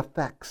see the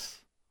effects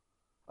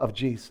of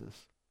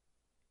Jesus.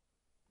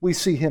 We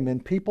see Him in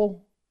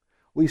people.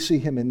 We see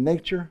Him in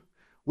nature.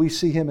 We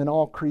see Him in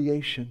all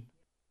creation.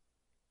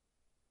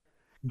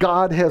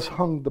 God has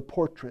hung the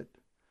portrait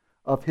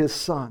of His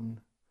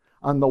Son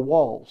on the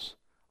walls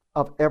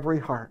of every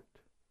heart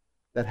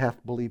that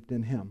hath believed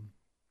in Him.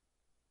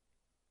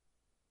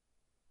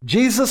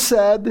 Jesus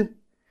said,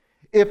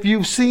 if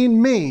you've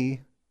seen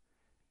me,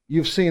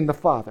 you've seen the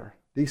Father.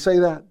 Did He say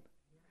that?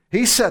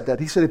 He said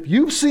that. He said, if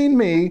you've seen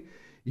me,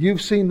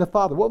 you've seen the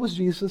Father. What was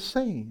Jesus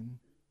saying?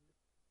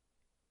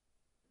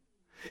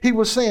 He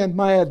was saying,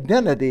 my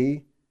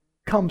identity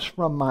comes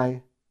from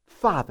my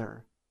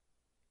Father.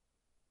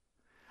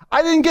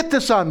 I didn't get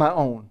this on my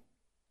own.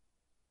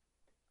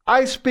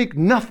 I speak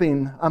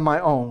nothing on my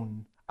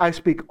own. I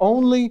speak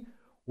only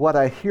what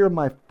I hear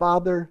my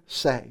Father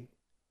say.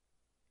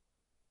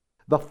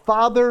 The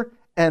Father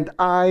and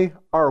I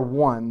are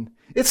one.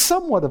 It's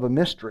somewhat of a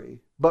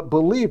mystery, but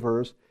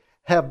believers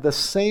have the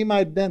same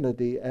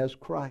identity as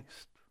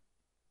Christ.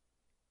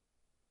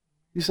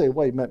 You say,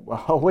 wait a minute.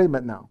 Well, wait a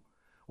minute now.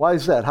 Why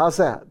is that? How's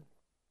that?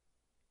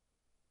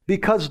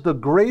 Because the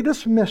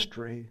greatest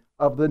mystery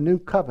of the new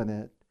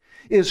covenant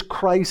is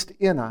Christ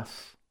in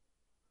us,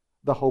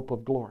 the hope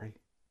of glory.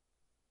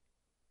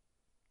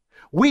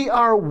 We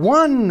are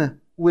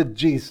one with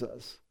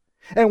Jesus,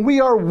 and we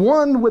are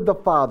one with the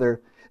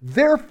Father.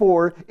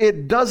 Therefore,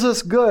 it does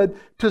us good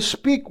to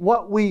speak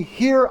what we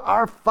hear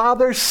our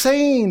Father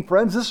saying.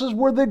 Friends, this is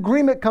where the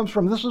agreement comes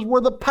from. This is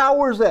where the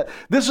power's at.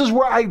 This is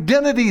where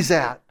identity's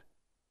at.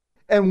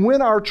 And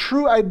when our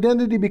true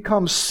identity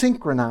becomes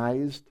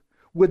synchronized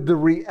with the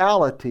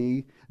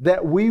reality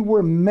that we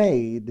were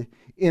made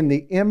in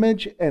the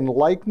image and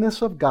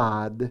likeness of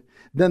God,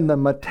 then the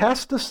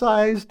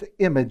metastasized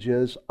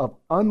images of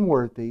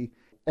unworthy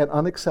and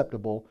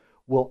unacceptable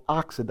will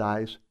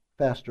oxidize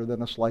faster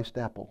than a sliced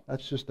apple.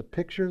 That's just a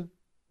picture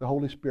the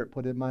Holy Spirit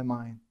put in my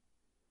mind.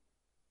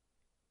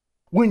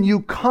 When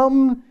you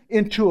come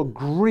into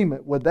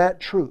agreement with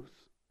that truth,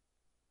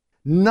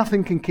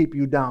 nothing can keep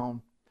you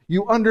down.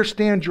 You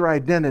understand your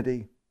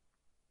identity.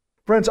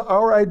 Friends,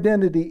 our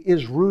identity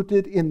is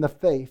rooted in the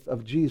faith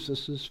of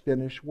Jesus'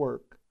 finished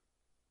work.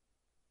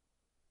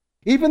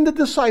 Even the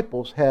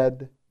disciples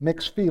had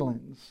mixed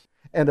feelings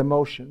and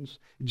emotions.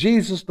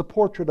 Jesus, the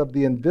portrait of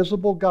the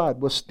invisible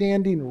God, was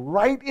standing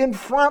right in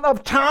front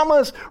of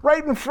Thomas,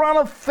 right in front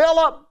of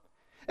Philip.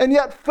 And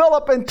yet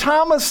Philip and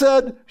Thomas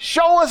said,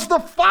 show us the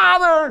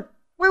Father.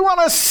 We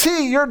want to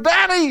see your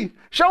daddy.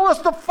 Show us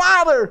the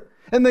Father.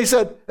 And they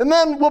said, and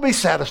then we'll be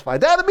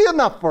satisfied. That'll be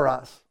enough for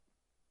us.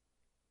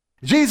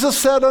 Jesus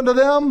said unto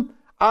them,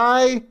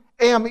 I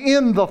am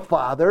in the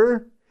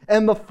Father,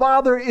 and the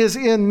Father is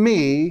in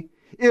me.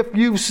 If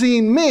you've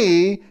seen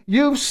me,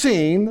 you've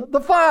seen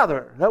the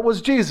Father. That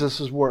was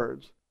Jesus'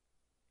 words.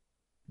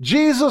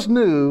 Jesus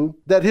knew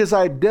that his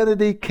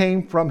identity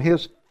came from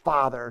his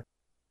Father.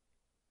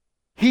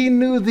 He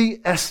knew the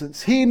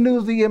essence. He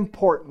knew the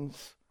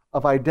importance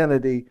of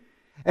identity.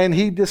 And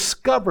he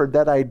discovered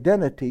that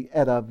identity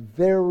at a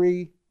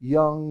very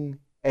young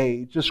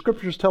age. The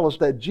scriptures tell us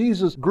that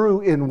Jesus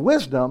grew in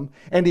wisdom,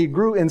 and he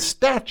grew in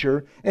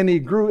stature, and he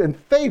grew in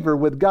favor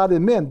with God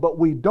and men. But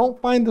we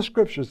don't find the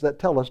scriptures that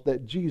tell us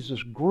that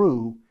Jesus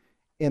grew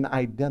in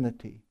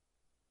identity.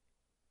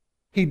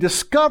 He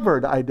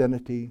discovered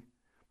identity,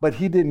 but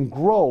he didn't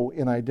grow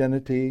in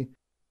identity.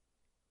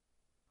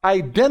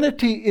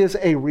 Identity is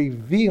a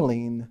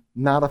revealing,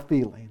 not a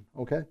feeling,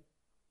 okay?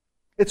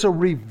 It's a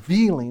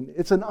revealing,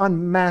 it's an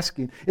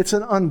unmasking, it's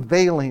an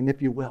unveiling,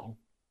 if you will.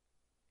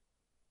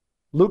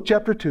 Luke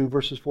chapter 2,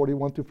 verses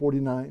 41 through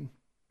 49.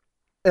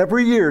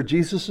 Every year,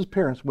 Jesus'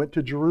 parents went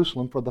to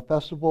Jerusalem for the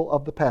festival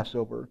of the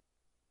Passover.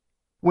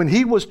 When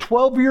he was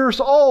 12 years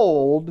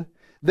old,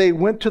 they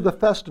went to the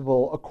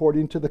festival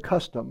according to the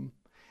custom.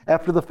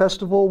 After the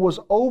festival was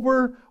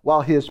over,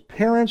 while his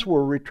parents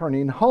were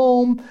returning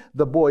home,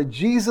 the boy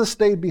Jesus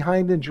stayed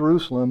behind in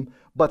Jerusalem,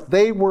 but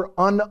they were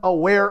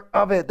unaware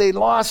of it. They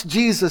lost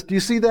Jesus. Do you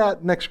see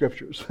that? Next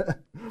scriptures.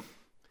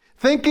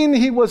 Thinking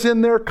he was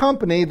in their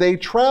company, they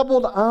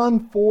traveled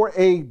on for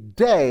a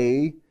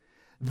day.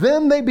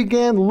 Then they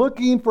began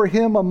looking for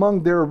him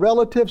among their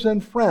relatives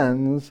and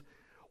friends.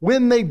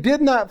 When they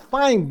did not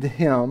find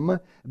him,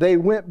 they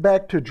went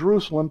back to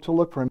Jerusalem to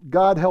look for him.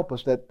 God help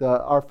us that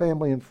our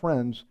family and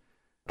friends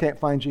can't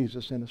find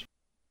Jesus in us.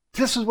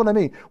 This is what I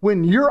mean.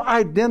 When your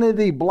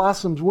identity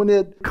blossoms, when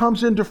it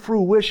comes into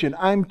fruition,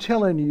 I'm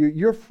telling you,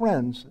 your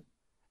friends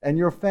and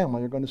your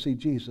family are going to see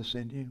Jesus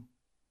in you.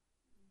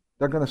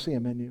 They're going to see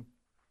him in you.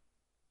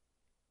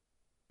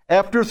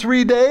 After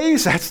 3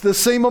 days, that's the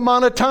same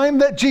amount of time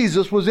that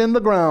Jesus was in the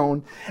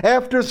ground.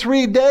 After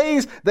 3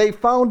 days, they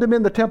found him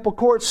in the temple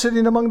court,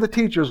 sitting among the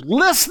teachers,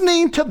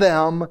 listening to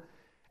them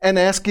and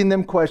asking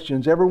them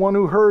questions. Everyone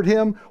who heard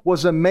him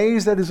was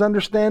amazed at his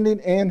understanding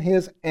and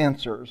his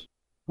answers.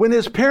 When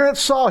his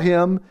parents saw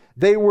him,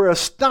 they were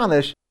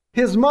astonished.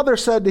 His mother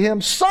said to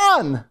him,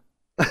 Son,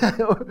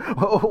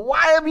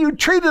 why have you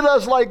treated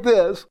us like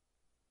this?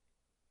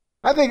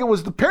 I think it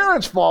was the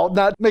parents' fault,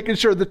 not making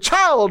sure the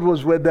child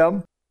was with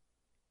them.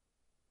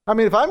 I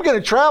mean, if I'm going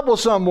to travel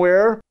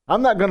somewhere,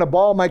 I'm not going to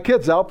bawl my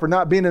kids out for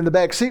not being in the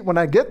back seat when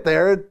I get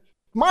there. It's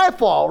my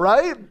fault,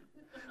 right?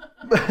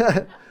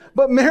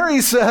 But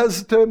Mary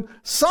says to him,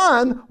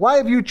 Son, why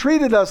have you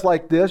treated us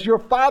like this? Your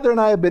father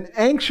and I have been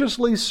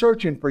anxiously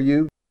searching for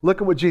you.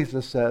 Look at what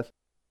Jesus says.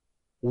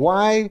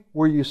 Why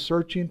were you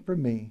searching for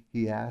me?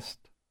 He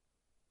asked.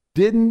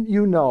 Didn't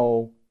you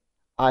know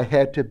I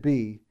had to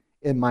be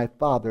in my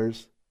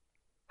Father's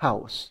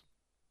house?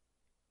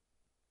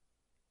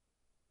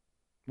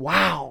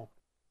 Wow.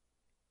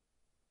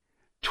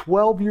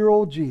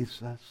 12-year-old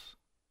Jesus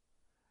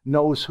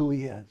knows who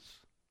he is.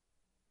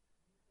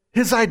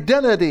 His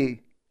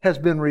identity has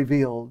been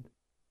revealed.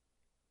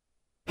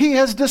 He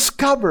has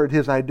discovered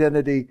his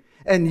identity,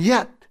 and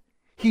yet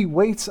he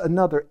waits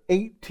another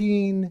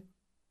 18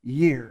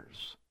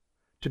 years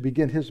to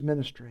begin his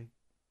ministry.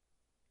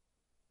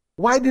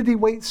 Why did he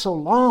wait so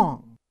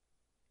long?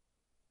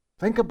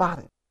 Think about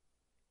it.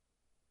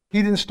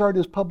 He didn't start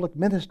his public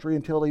ministry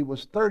until he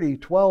was 30.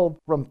 12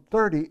 from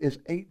 30 is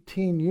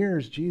 18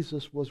 years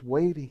Jesus was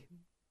waiting.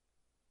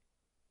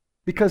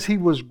 Because he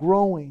was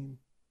growing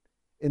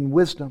in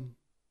wisdom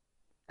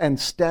and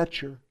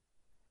stature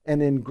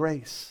and in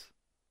grace.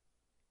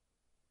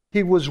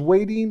 He was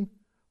waiting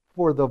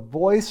for the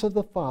voice of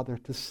the Father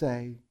to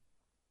say,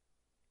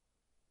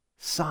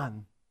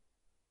 "Son,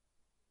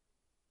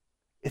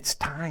 it's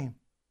time.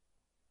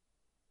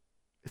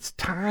 It's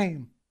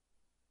time.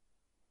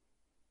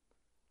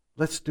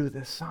 Let's do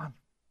this, son."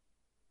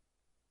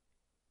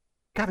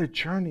 Got a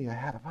journey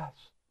ahead of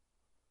us.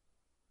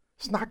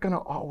 It's not going to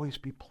always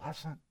be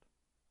pleasant.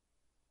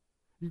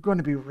 You're going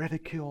to be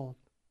ridiculed.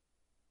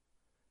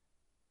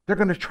 They're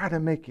going to try to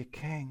make you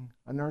king,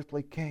 an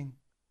earthly king.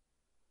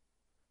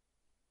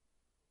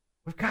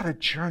 We've got a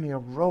journey, a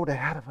road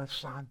ahead of us,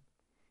 son.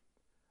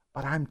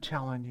 But I'm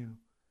telling you,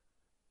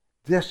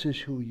 this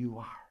is who you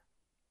are.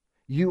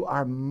 You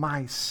are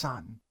my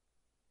son.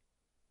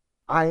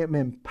 I am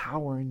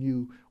empowering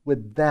you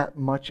with that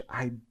much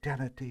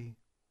identity.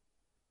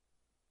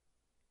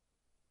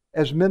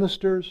 As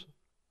ministers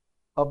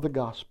of the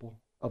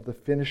gospel, of the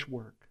finished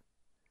work,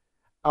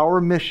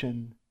 our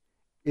mission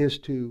is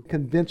to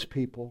convince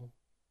people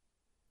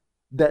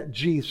that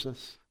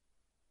Jesus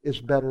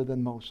is better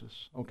than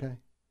Moses, okay?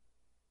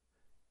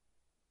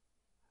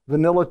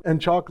 Vanilla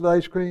and chocolate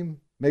ice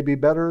cream may be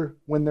better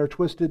when they're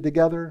twisted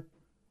together,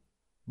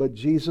 but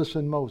Jesus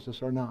and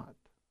Moses are not.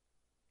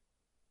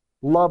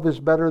 Love is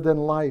better than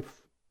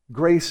life.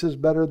 Grace is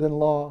better than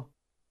law.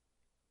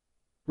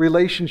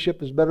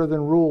 Relationship is better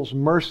than rules.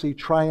 Mercy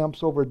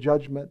triumphs over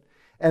judgment.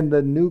 And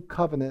the new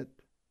covenant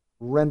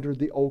rendered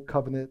the old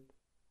covenant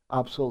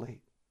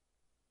obsolete.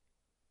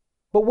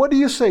 But what do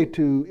you say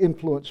to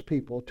influence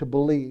people to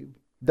believe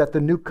that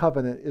the new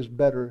covenant is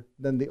better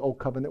than the old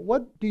covenant?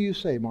 What do you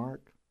say,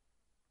 Mark?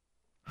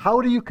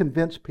 How do you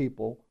convince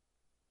people?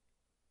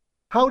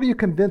 How do you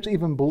convince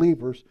even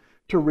believers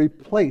to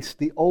replace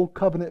the old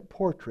covenant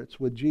portraits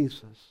with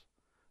Jesus,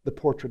 the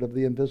portrait of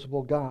the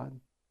invisible God?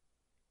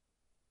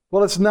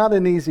 Well, it's not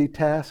an easy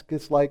task.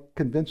 It's like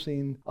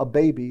convincing a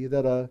baby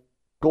that a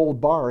gold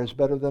bar is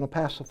better than a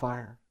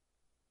pacifier.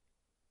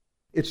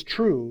 It's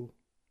true,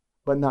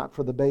 but not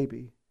for the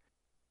baby.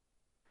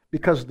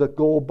 Because the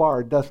gold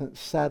bar doesn't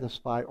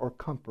satisfy or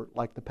comfort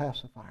like the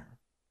pacifier.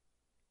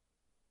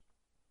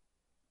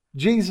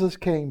 Jesus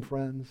came,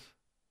 friends,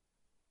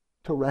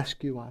 to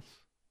rescue us.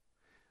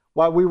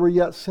 While we were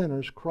yet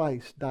sinners,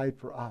 Christ died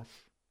for us.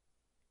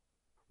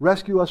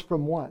 Rescue us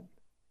from what?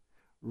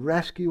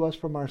 Rescue us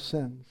from our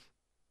sins.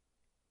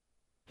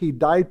 He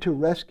died to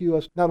rescue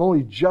us not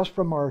only just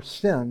from our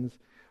sins,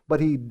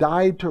 but He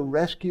died to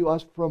rescue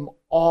us from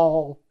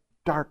all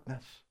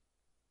darkness.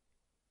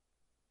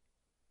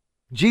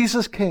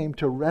 Jesus came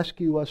to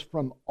rescue us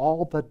from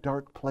all the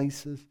dark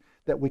places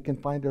that we can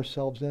find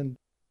ourselves in.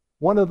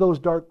 One of those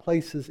dark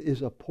places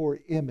is a poor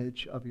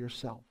image of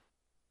yourself.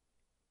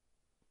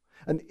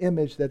 An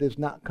image that is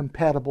not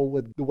compatible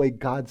with the way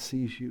God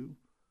sees you.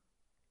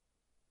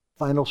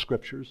 Final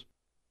scriptures.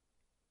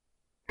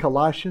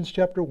 Colossians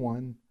chapter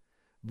 1,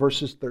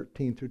 verses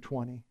 13 through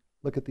 20.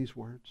 Look at these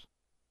words.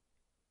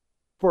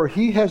 For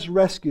He has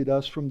rescued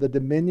us from the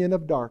dominion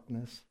of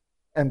darkness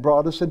and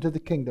brought us into the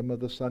kingdom of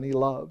the Son He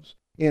loves,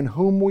 in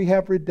whom we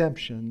have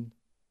redemption,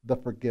 the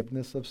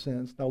forgiveness of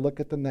sins. Now look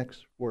at the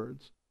next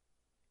words.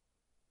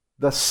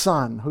 The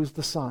Son. Who's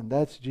the Son?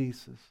 That's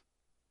Jesus.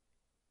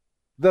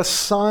 The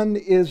Son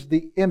is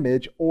the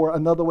image, or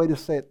another way to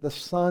say it, the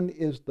Son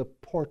is the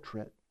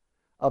portrait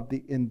of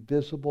the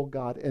invisible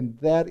God. And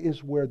that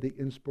is where the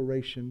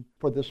inspiration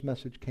for this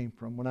message came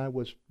from, when I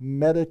was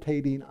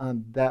meditating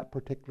on that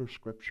particular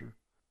scripture.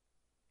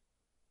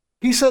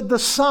 He said the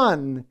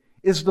Son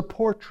is the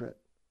portrait.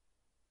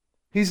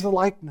 He's the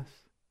likeness.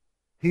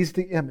 He's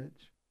the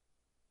image.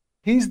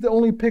 He's the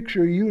only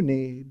picture you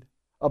need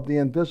of the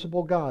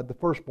invisible God, the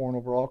firstborn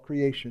over all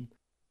creation.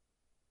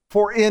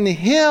 For in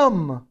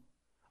Him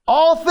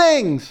all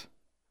things,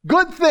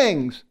 good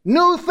things,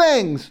 new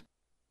things,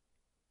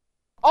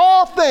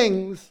 all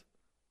things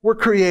were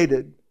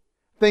created.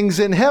 Things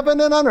in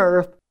heaven and on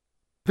earth,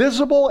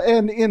 visible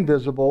and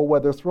invisible,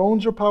 whether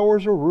thrones or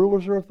powers or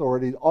rulers or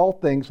authorities, all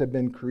things have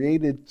been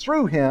created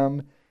through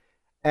Him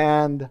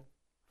and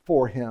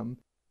for Him.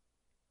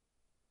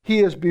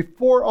 He is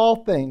before all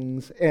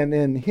things, and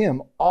in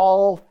Him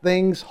all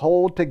things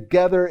hold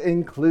together,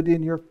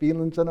 including your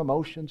feelings and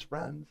emotions,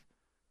 friends,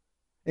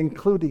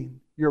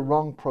 including your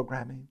wrong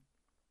programming.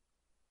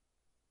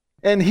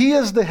 And He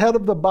is the head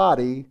of the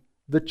body,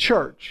 the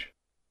church.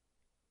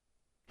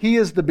 He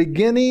is the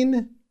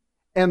beginning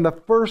and the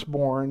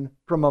firstborn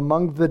from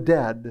among the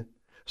dead,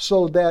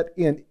 so that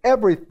in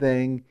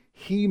everything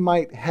He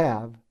might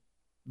have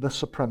the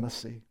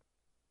supremacy.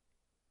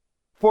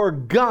 For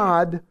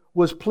God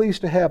was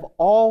pleased to have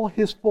all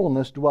his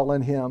fullness dwell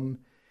in him,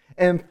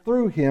 and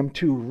through him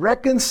to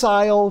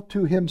reconcile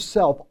to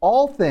himself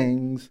all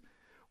things,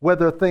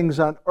 whether things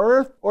on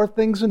earth or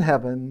things in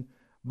heaven,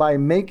 by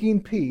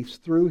making peace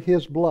through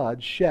his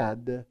blood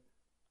shed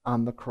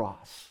on the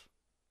cross.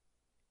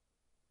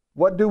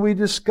 What do we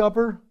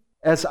discover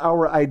as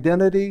our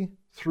identity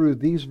through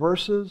these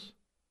verses?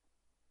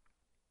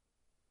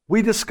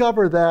 We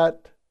discover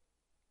that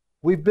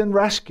we've been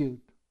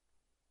rescued.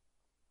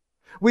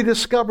 We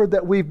discover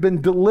that we've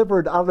been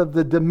delivered out of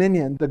the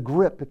dominion, the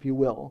grip, if you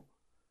will,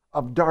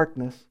 of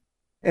darkness,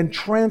 and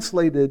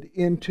translated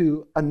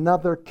into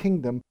another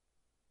kingdom.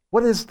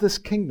 What is this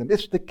kingdom?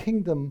 It's the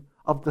kingdom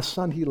of the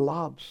Son he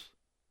loves.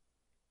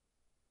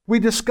 We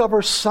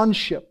discover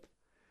sonship.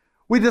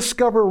 We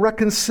discover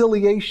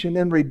reconciliation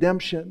and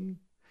redemption.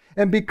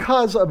 And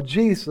because of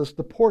Jesus,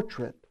 the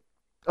portrait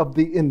of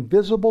the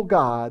invisible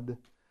God,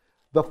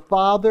 the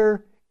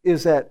Father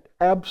is at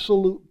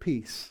absolute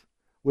peace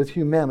with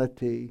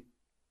humanity,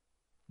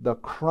 the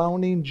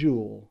crowning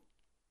jewel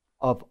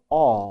of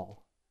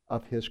all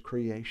of his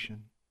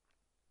creation.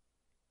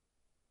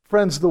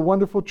 Friends, the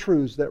wonderful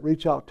truths that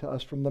reach out to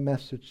us from the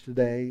message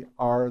today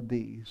are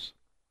these.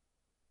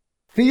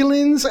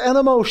 Feelings and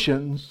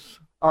emotions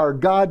are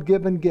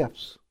God-given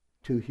gifts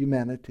to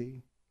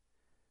humanity.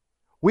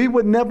 We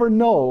would never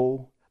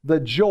know the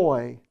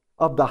joy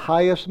of the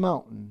highest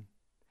mountain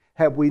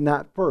had we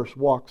not first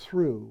walked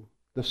through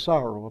the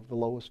sorrow of the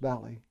lowest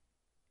valley.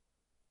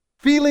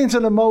 Feelings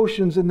and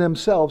emotions in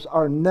themselves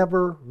are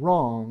never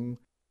wrong.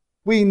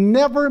 We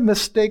never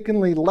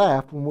mistakenly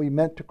laugh when we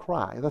meant to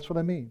cry. That's what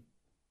I mean.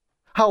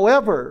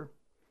 However,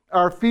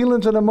 our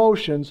feelings and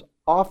emotions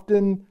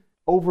often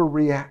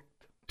overreact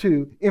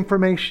to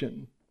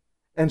information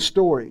and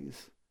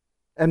stories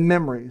and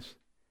memories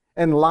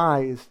and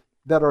lies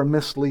that are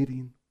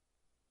misleading.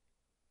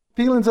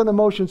 Feelings and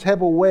emotions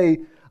have a way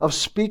of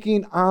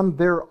speaking on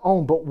their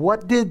own. But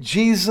what did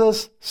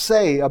Jesus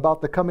say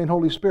about the coming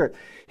Holy Spirit?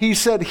 He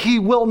said he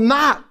will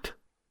not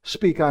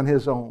speak on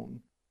his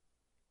own.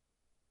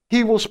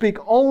 He will speak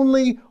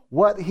only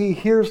what he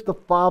hears the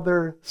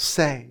Father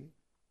say.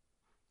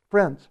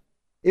 Friends,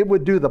 it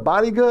would do the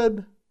body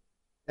good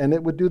and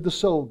it would do the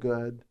soul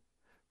good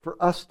for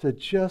us to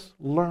just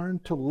learn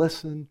to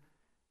listen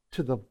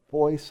to the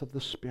voice of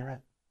the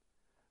Spirit,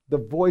 the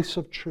voice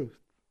of truth.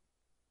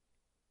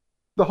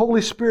 The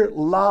Holy Spirit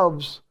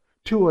loves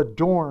to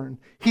adorn.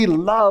 He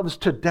loves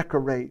to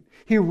decorate.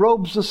 He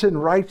robes us in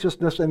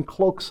righteousness and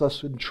cloaks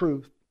us in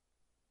truth.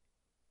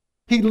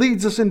 He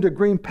leads us into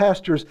green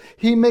pastures.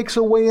 He makes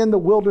a way in the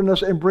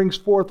wilderness and brings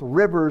forth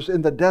rivers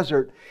in the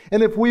desert.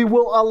 And if we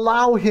will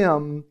allow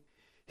him,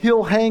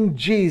 he'll hang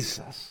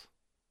Jesus,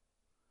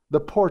 the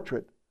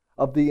portrait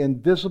of the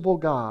invisible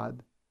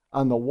God,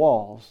 on the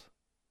walls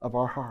of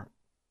our heart.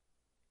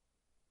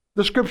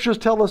 The scriptures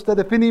tell us that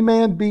if any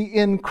man be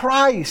in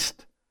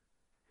Christ,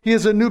 he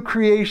is a new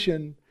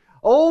creation.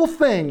 Old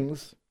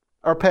things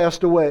are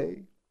passed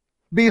away.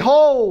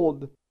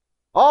 Behold,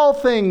 all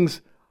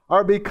things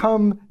are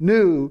become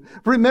new.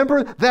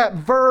 Remember that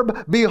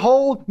verb,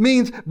 behold,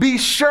 means be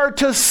sure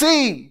to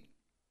see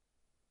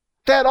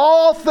that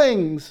all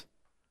things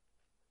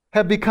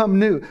have become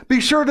new. Be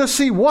sure to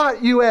see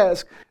what, you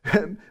ask?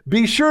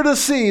 Be sure to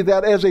see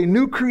that as a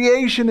new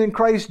creation in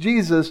Christ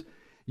Jesus,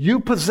 you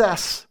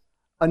possess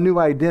a new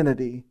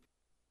identity.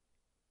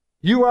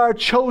 You are a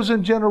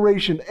chosen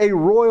generation, a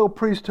royal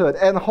priesthood,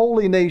 and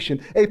holy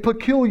nation, a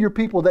peculiar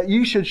people, that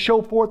ye should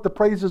show forth the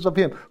praises of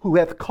him who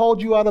hath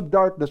called you out of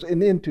darkness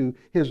and into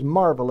his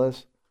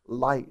marvelous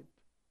light.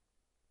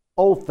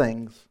 Old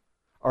things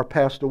are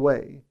passed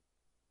away.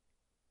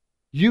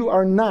 You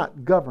are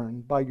not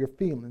governed by your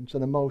feelings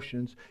and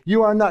emotions.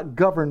 You are not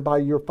governed by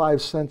your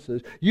five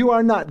senses. You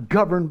are not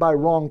governed by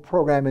wrong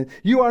programming.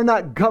 You are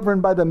not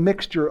governed by the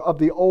mixture of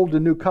the old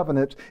and new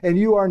covenants. And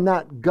you are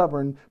not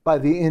governed by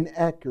the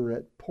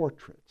inaccurate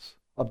portraits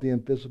of the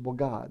invisible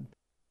God.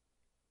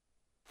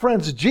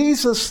 Friends,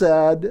 Jesus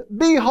said,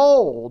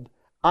 behold,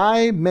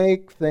 I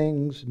make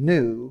things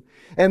new.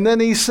 And then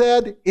he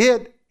said,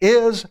 it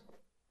is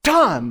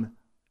done.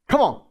 Come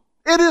on,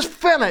 it is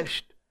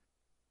finished.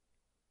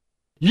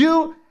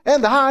 You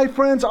and I,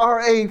 friends, are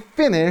a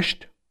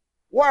finished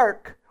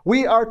work.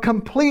 We are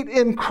complete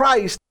in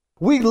Christ.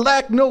 We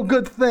lack no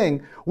good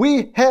thing.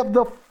 We have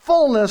the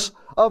fullness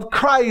of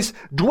Christ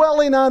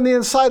dwelling on the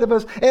inside of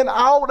us, and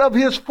out of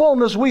his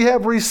fullness we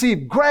have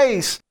received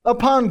grace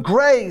upon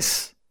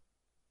grace.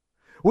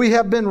 We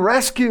have been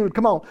rescued.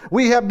 Come on.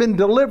 We have been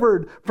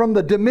delivered from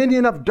the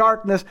dominion of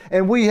darkness,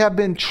 and we have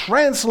been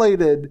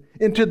translated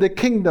into the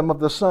kingdom of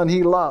the Son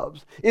he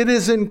loves. It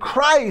is in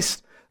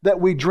Christ that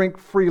we drink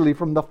freely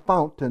from the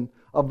fountain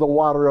of the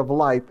water of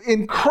life.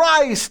 In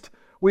Christ,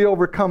 we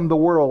overcome the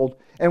world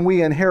and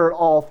we inherit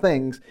all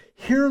things.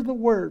 Hear the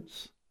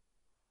words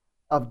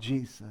of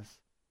Jesus.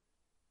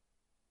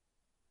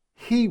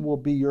 He will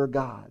be your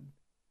God,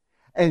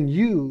 and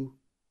you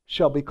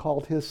shall be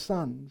called his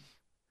sons.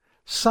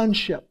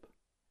 Sonship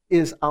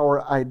is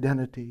our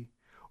identity.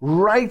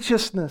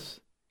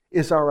 Righteousness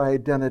is our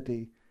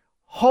identity.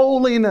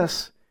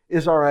 Holiness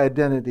is our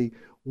identity.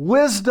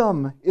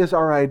 Wisdom is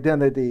our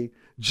identity.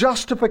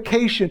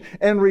 Justification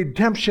and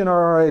redemption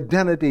are our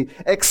identity.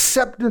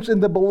 Acceptance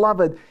in the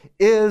beloved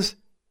is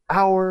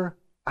our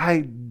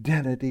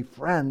identity,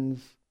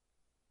 friends.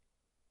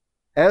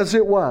 As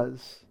it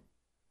was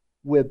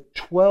with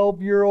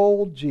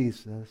 12-year-old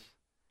Jesus,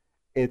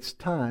 it's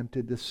time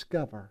to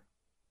discover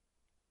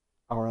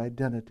our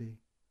identity.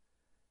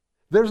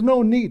 There's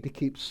no need to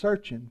keep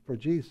searching for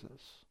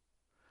Jesus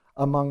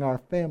among our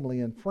family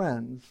and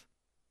friends.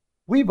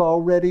 We've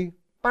already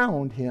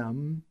found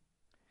him.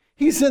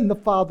 He's in the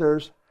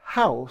Father's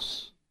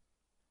house,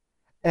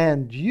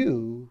 and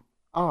you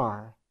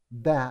are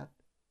that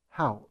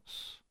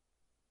house.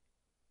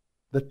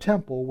 The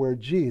temple where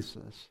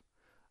Jesus,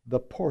 the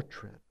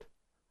portrait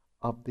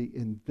of the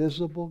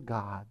invisible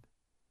God,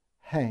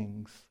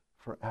 hangs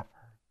forever.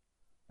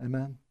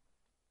 Amen.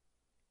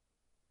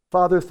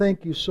 Father,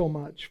 thank you so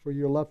much for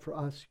your love for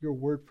us, your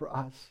word for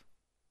us.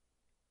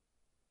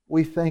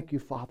 We thank you,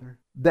 Father,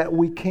 that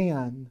we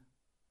can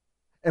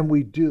and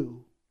we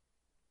do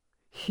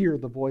hear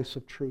the voice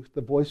of truth,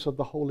 the voice of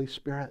the Holy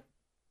Spirit.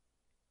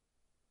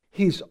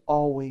 He's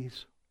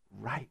always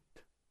right.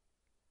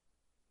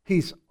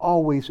 He's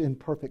always in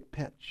perfect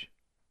pitch.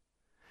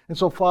 And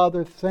so,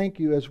 Father, thank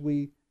you as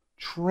we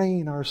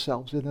train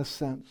ourselves in a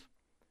sense,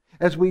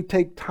 as we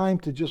take time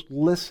to just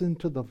listen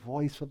to the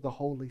voice of the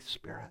Holy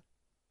Spirit.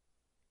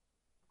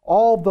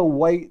 All the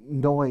white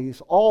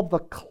noise, all the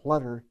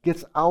clutter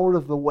gets out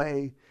of the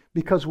way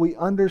because we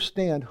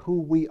understand who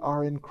we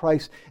are in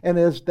Christ. And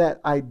as that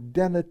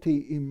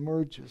identity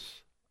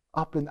emerges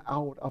up and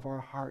out of our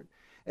heart,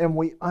 and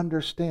we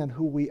understand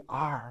who we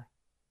are,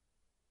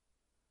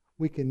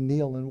 we can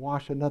kneel and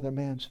wash another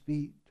man's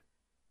feet.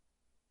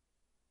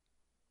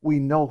 We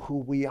know who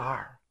we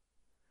are.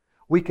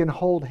 We can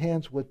hold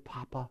hands with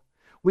Papa.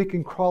 We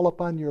can crawl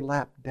up on your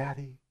lap,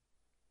 Daddy,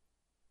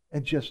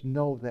 and just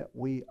know that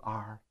we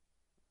are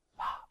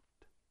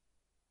loved.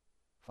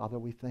 Father,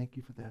 we thank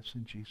you for this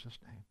in Jesus'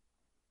 name.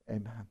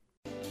 Amen.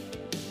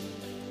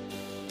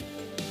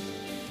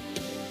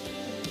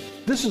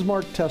 This is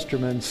Mark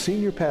Testerman,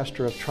 Senior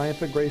Pastor of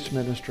Triumphant Grace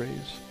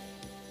Ministries.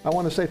 I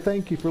want to say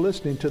thank you for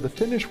listening to the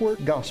finished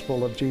work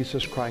gospel of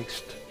Jesus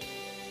Christ.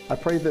 I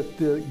pray that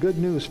the good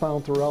news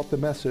found throughout the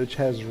message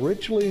has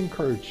richly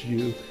encouraged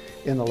you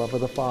in the love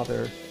of the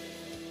Father.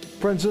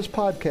 Friends, this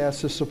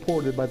podcast is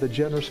supported by the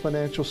generous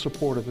financial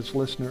support of its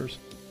listeners.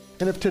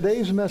 And if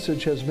today's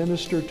message has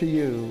ministered to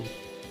you,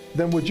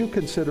 then would you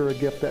consider a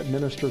gift that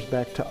ministers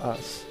back to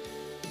us?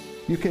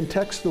 You can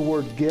text the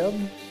word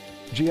GIVE,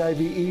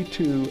 G-I-V-E,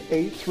 to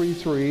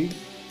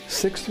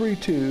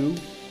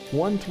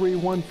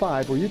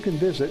 833-632-1315, or you can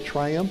visit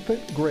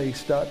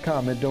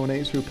triumphantgrace.com and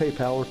donate through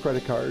PayPal or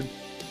credit card.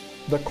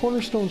 The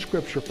cornerstone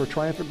scripture for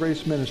Triumphant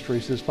Grace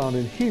Ministries is found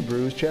in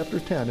Hebrews chapter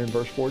 10 and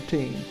verse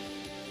 14.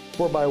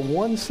 For by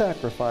one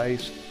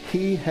sacrifice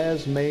he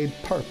has made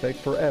perfect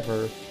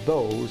forever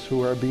those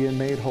who are being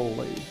made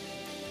holy.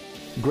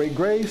 Great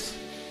grace,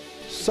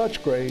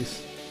 such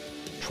grace,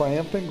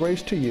 triumphant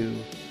grace to you.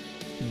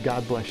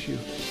 God bless you.